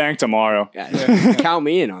rob that bank tomorrow. Yeah, count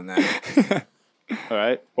me in on that. All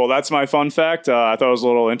right. Well, that's my fun fact. I thought it was a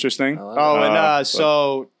little interesting. I love Oh, and but-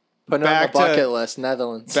 so Putting it on the back to- bucket list,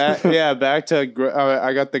 Netherlands. back to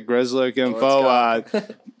I got the Grizzly info. Let's go.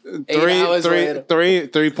 8 hours later.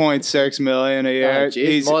 3.6 million a year. Oh,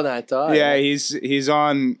 geez, more than I thought. Yeah, he's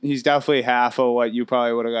definitely half of what you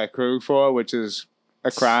probably would have got Krug for, which is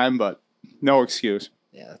a crime, but no excuse.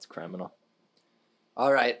 Yeah, that's criminal.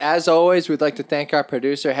 All right. As always, we'd like to thank our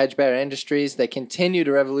producer, HedgeBetter Industries. They continue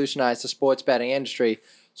to revolutionize the sports betting industry.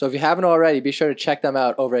 So if you haven't already, be sure to check them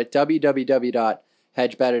out over at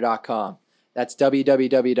www.hedgebetter.com. That's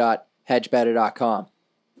www.hedgebetter.com.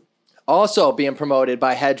 Also being promoted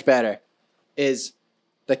by HedgeBetter is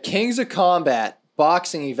the Kings of Combat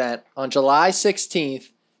boxing event on July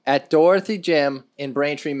 16th at Dorothy Gym in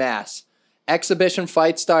Braintree, Mass. Exhibition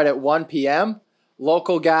fights start at 1 p.m.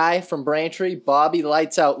 Local guy from Braintree, Bobby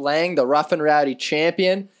Lights Out Lang, the Rough and Rowdy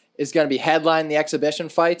champion, is going to be headlining the exhibition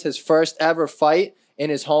fights, his first ever fight in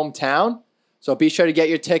his hometown. So be sure to get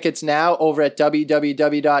your tickets now over at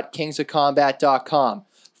www.kingsofcombat.com.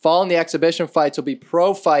 Following the exhibition fights will be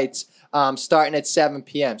pro fights starting at 7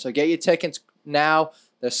 p.m. So get your tickets now.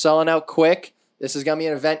 They're selling out quick. This is going to be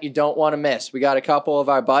an event you don't want to miss. We got a couple of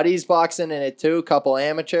our buddies boxing in it too, a couple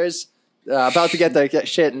amateurs. about to get the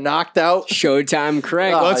shit knocked out. Showtime,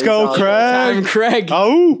 Craig. Oh, Let's he's go, all Craig. Showtime, Craig.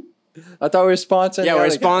 Oh, I thought we were sponsoring. Yeah, the we're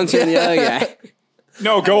other guy. sponsoring the other guy.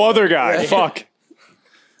 No, go other guy. Right. Fuck.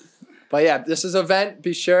 But yeah, this is an event.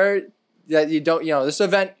 Be sure that you don't, this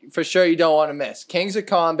event for sure you don't want to miss. Kings of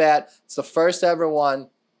Combat. It's the first ever one.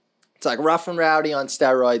 It's like Rough and Rowdy on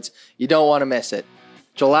steroids. You don't want to miss it.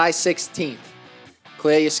 July 16th.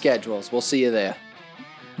 Clear your schedules. We'll see you there.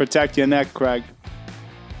 protect your neck, Craig.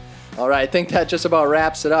 All right, I think that just about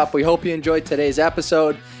wraps it up. We hope you enjoyed today's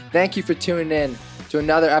episode. Thank you for tuning in to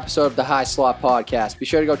another episode of the High Slot Podcast. Be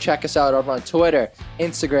sure to go check us out over on Twitter,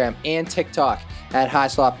 Instagram, and TikTok at High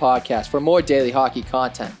Slot Podcast for more daily hockey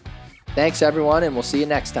content. Thanks, everyone, and we'll see you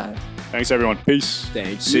next time. Thanks, everyone. Peace.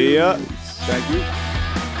 Thank you. See ya. Thank you.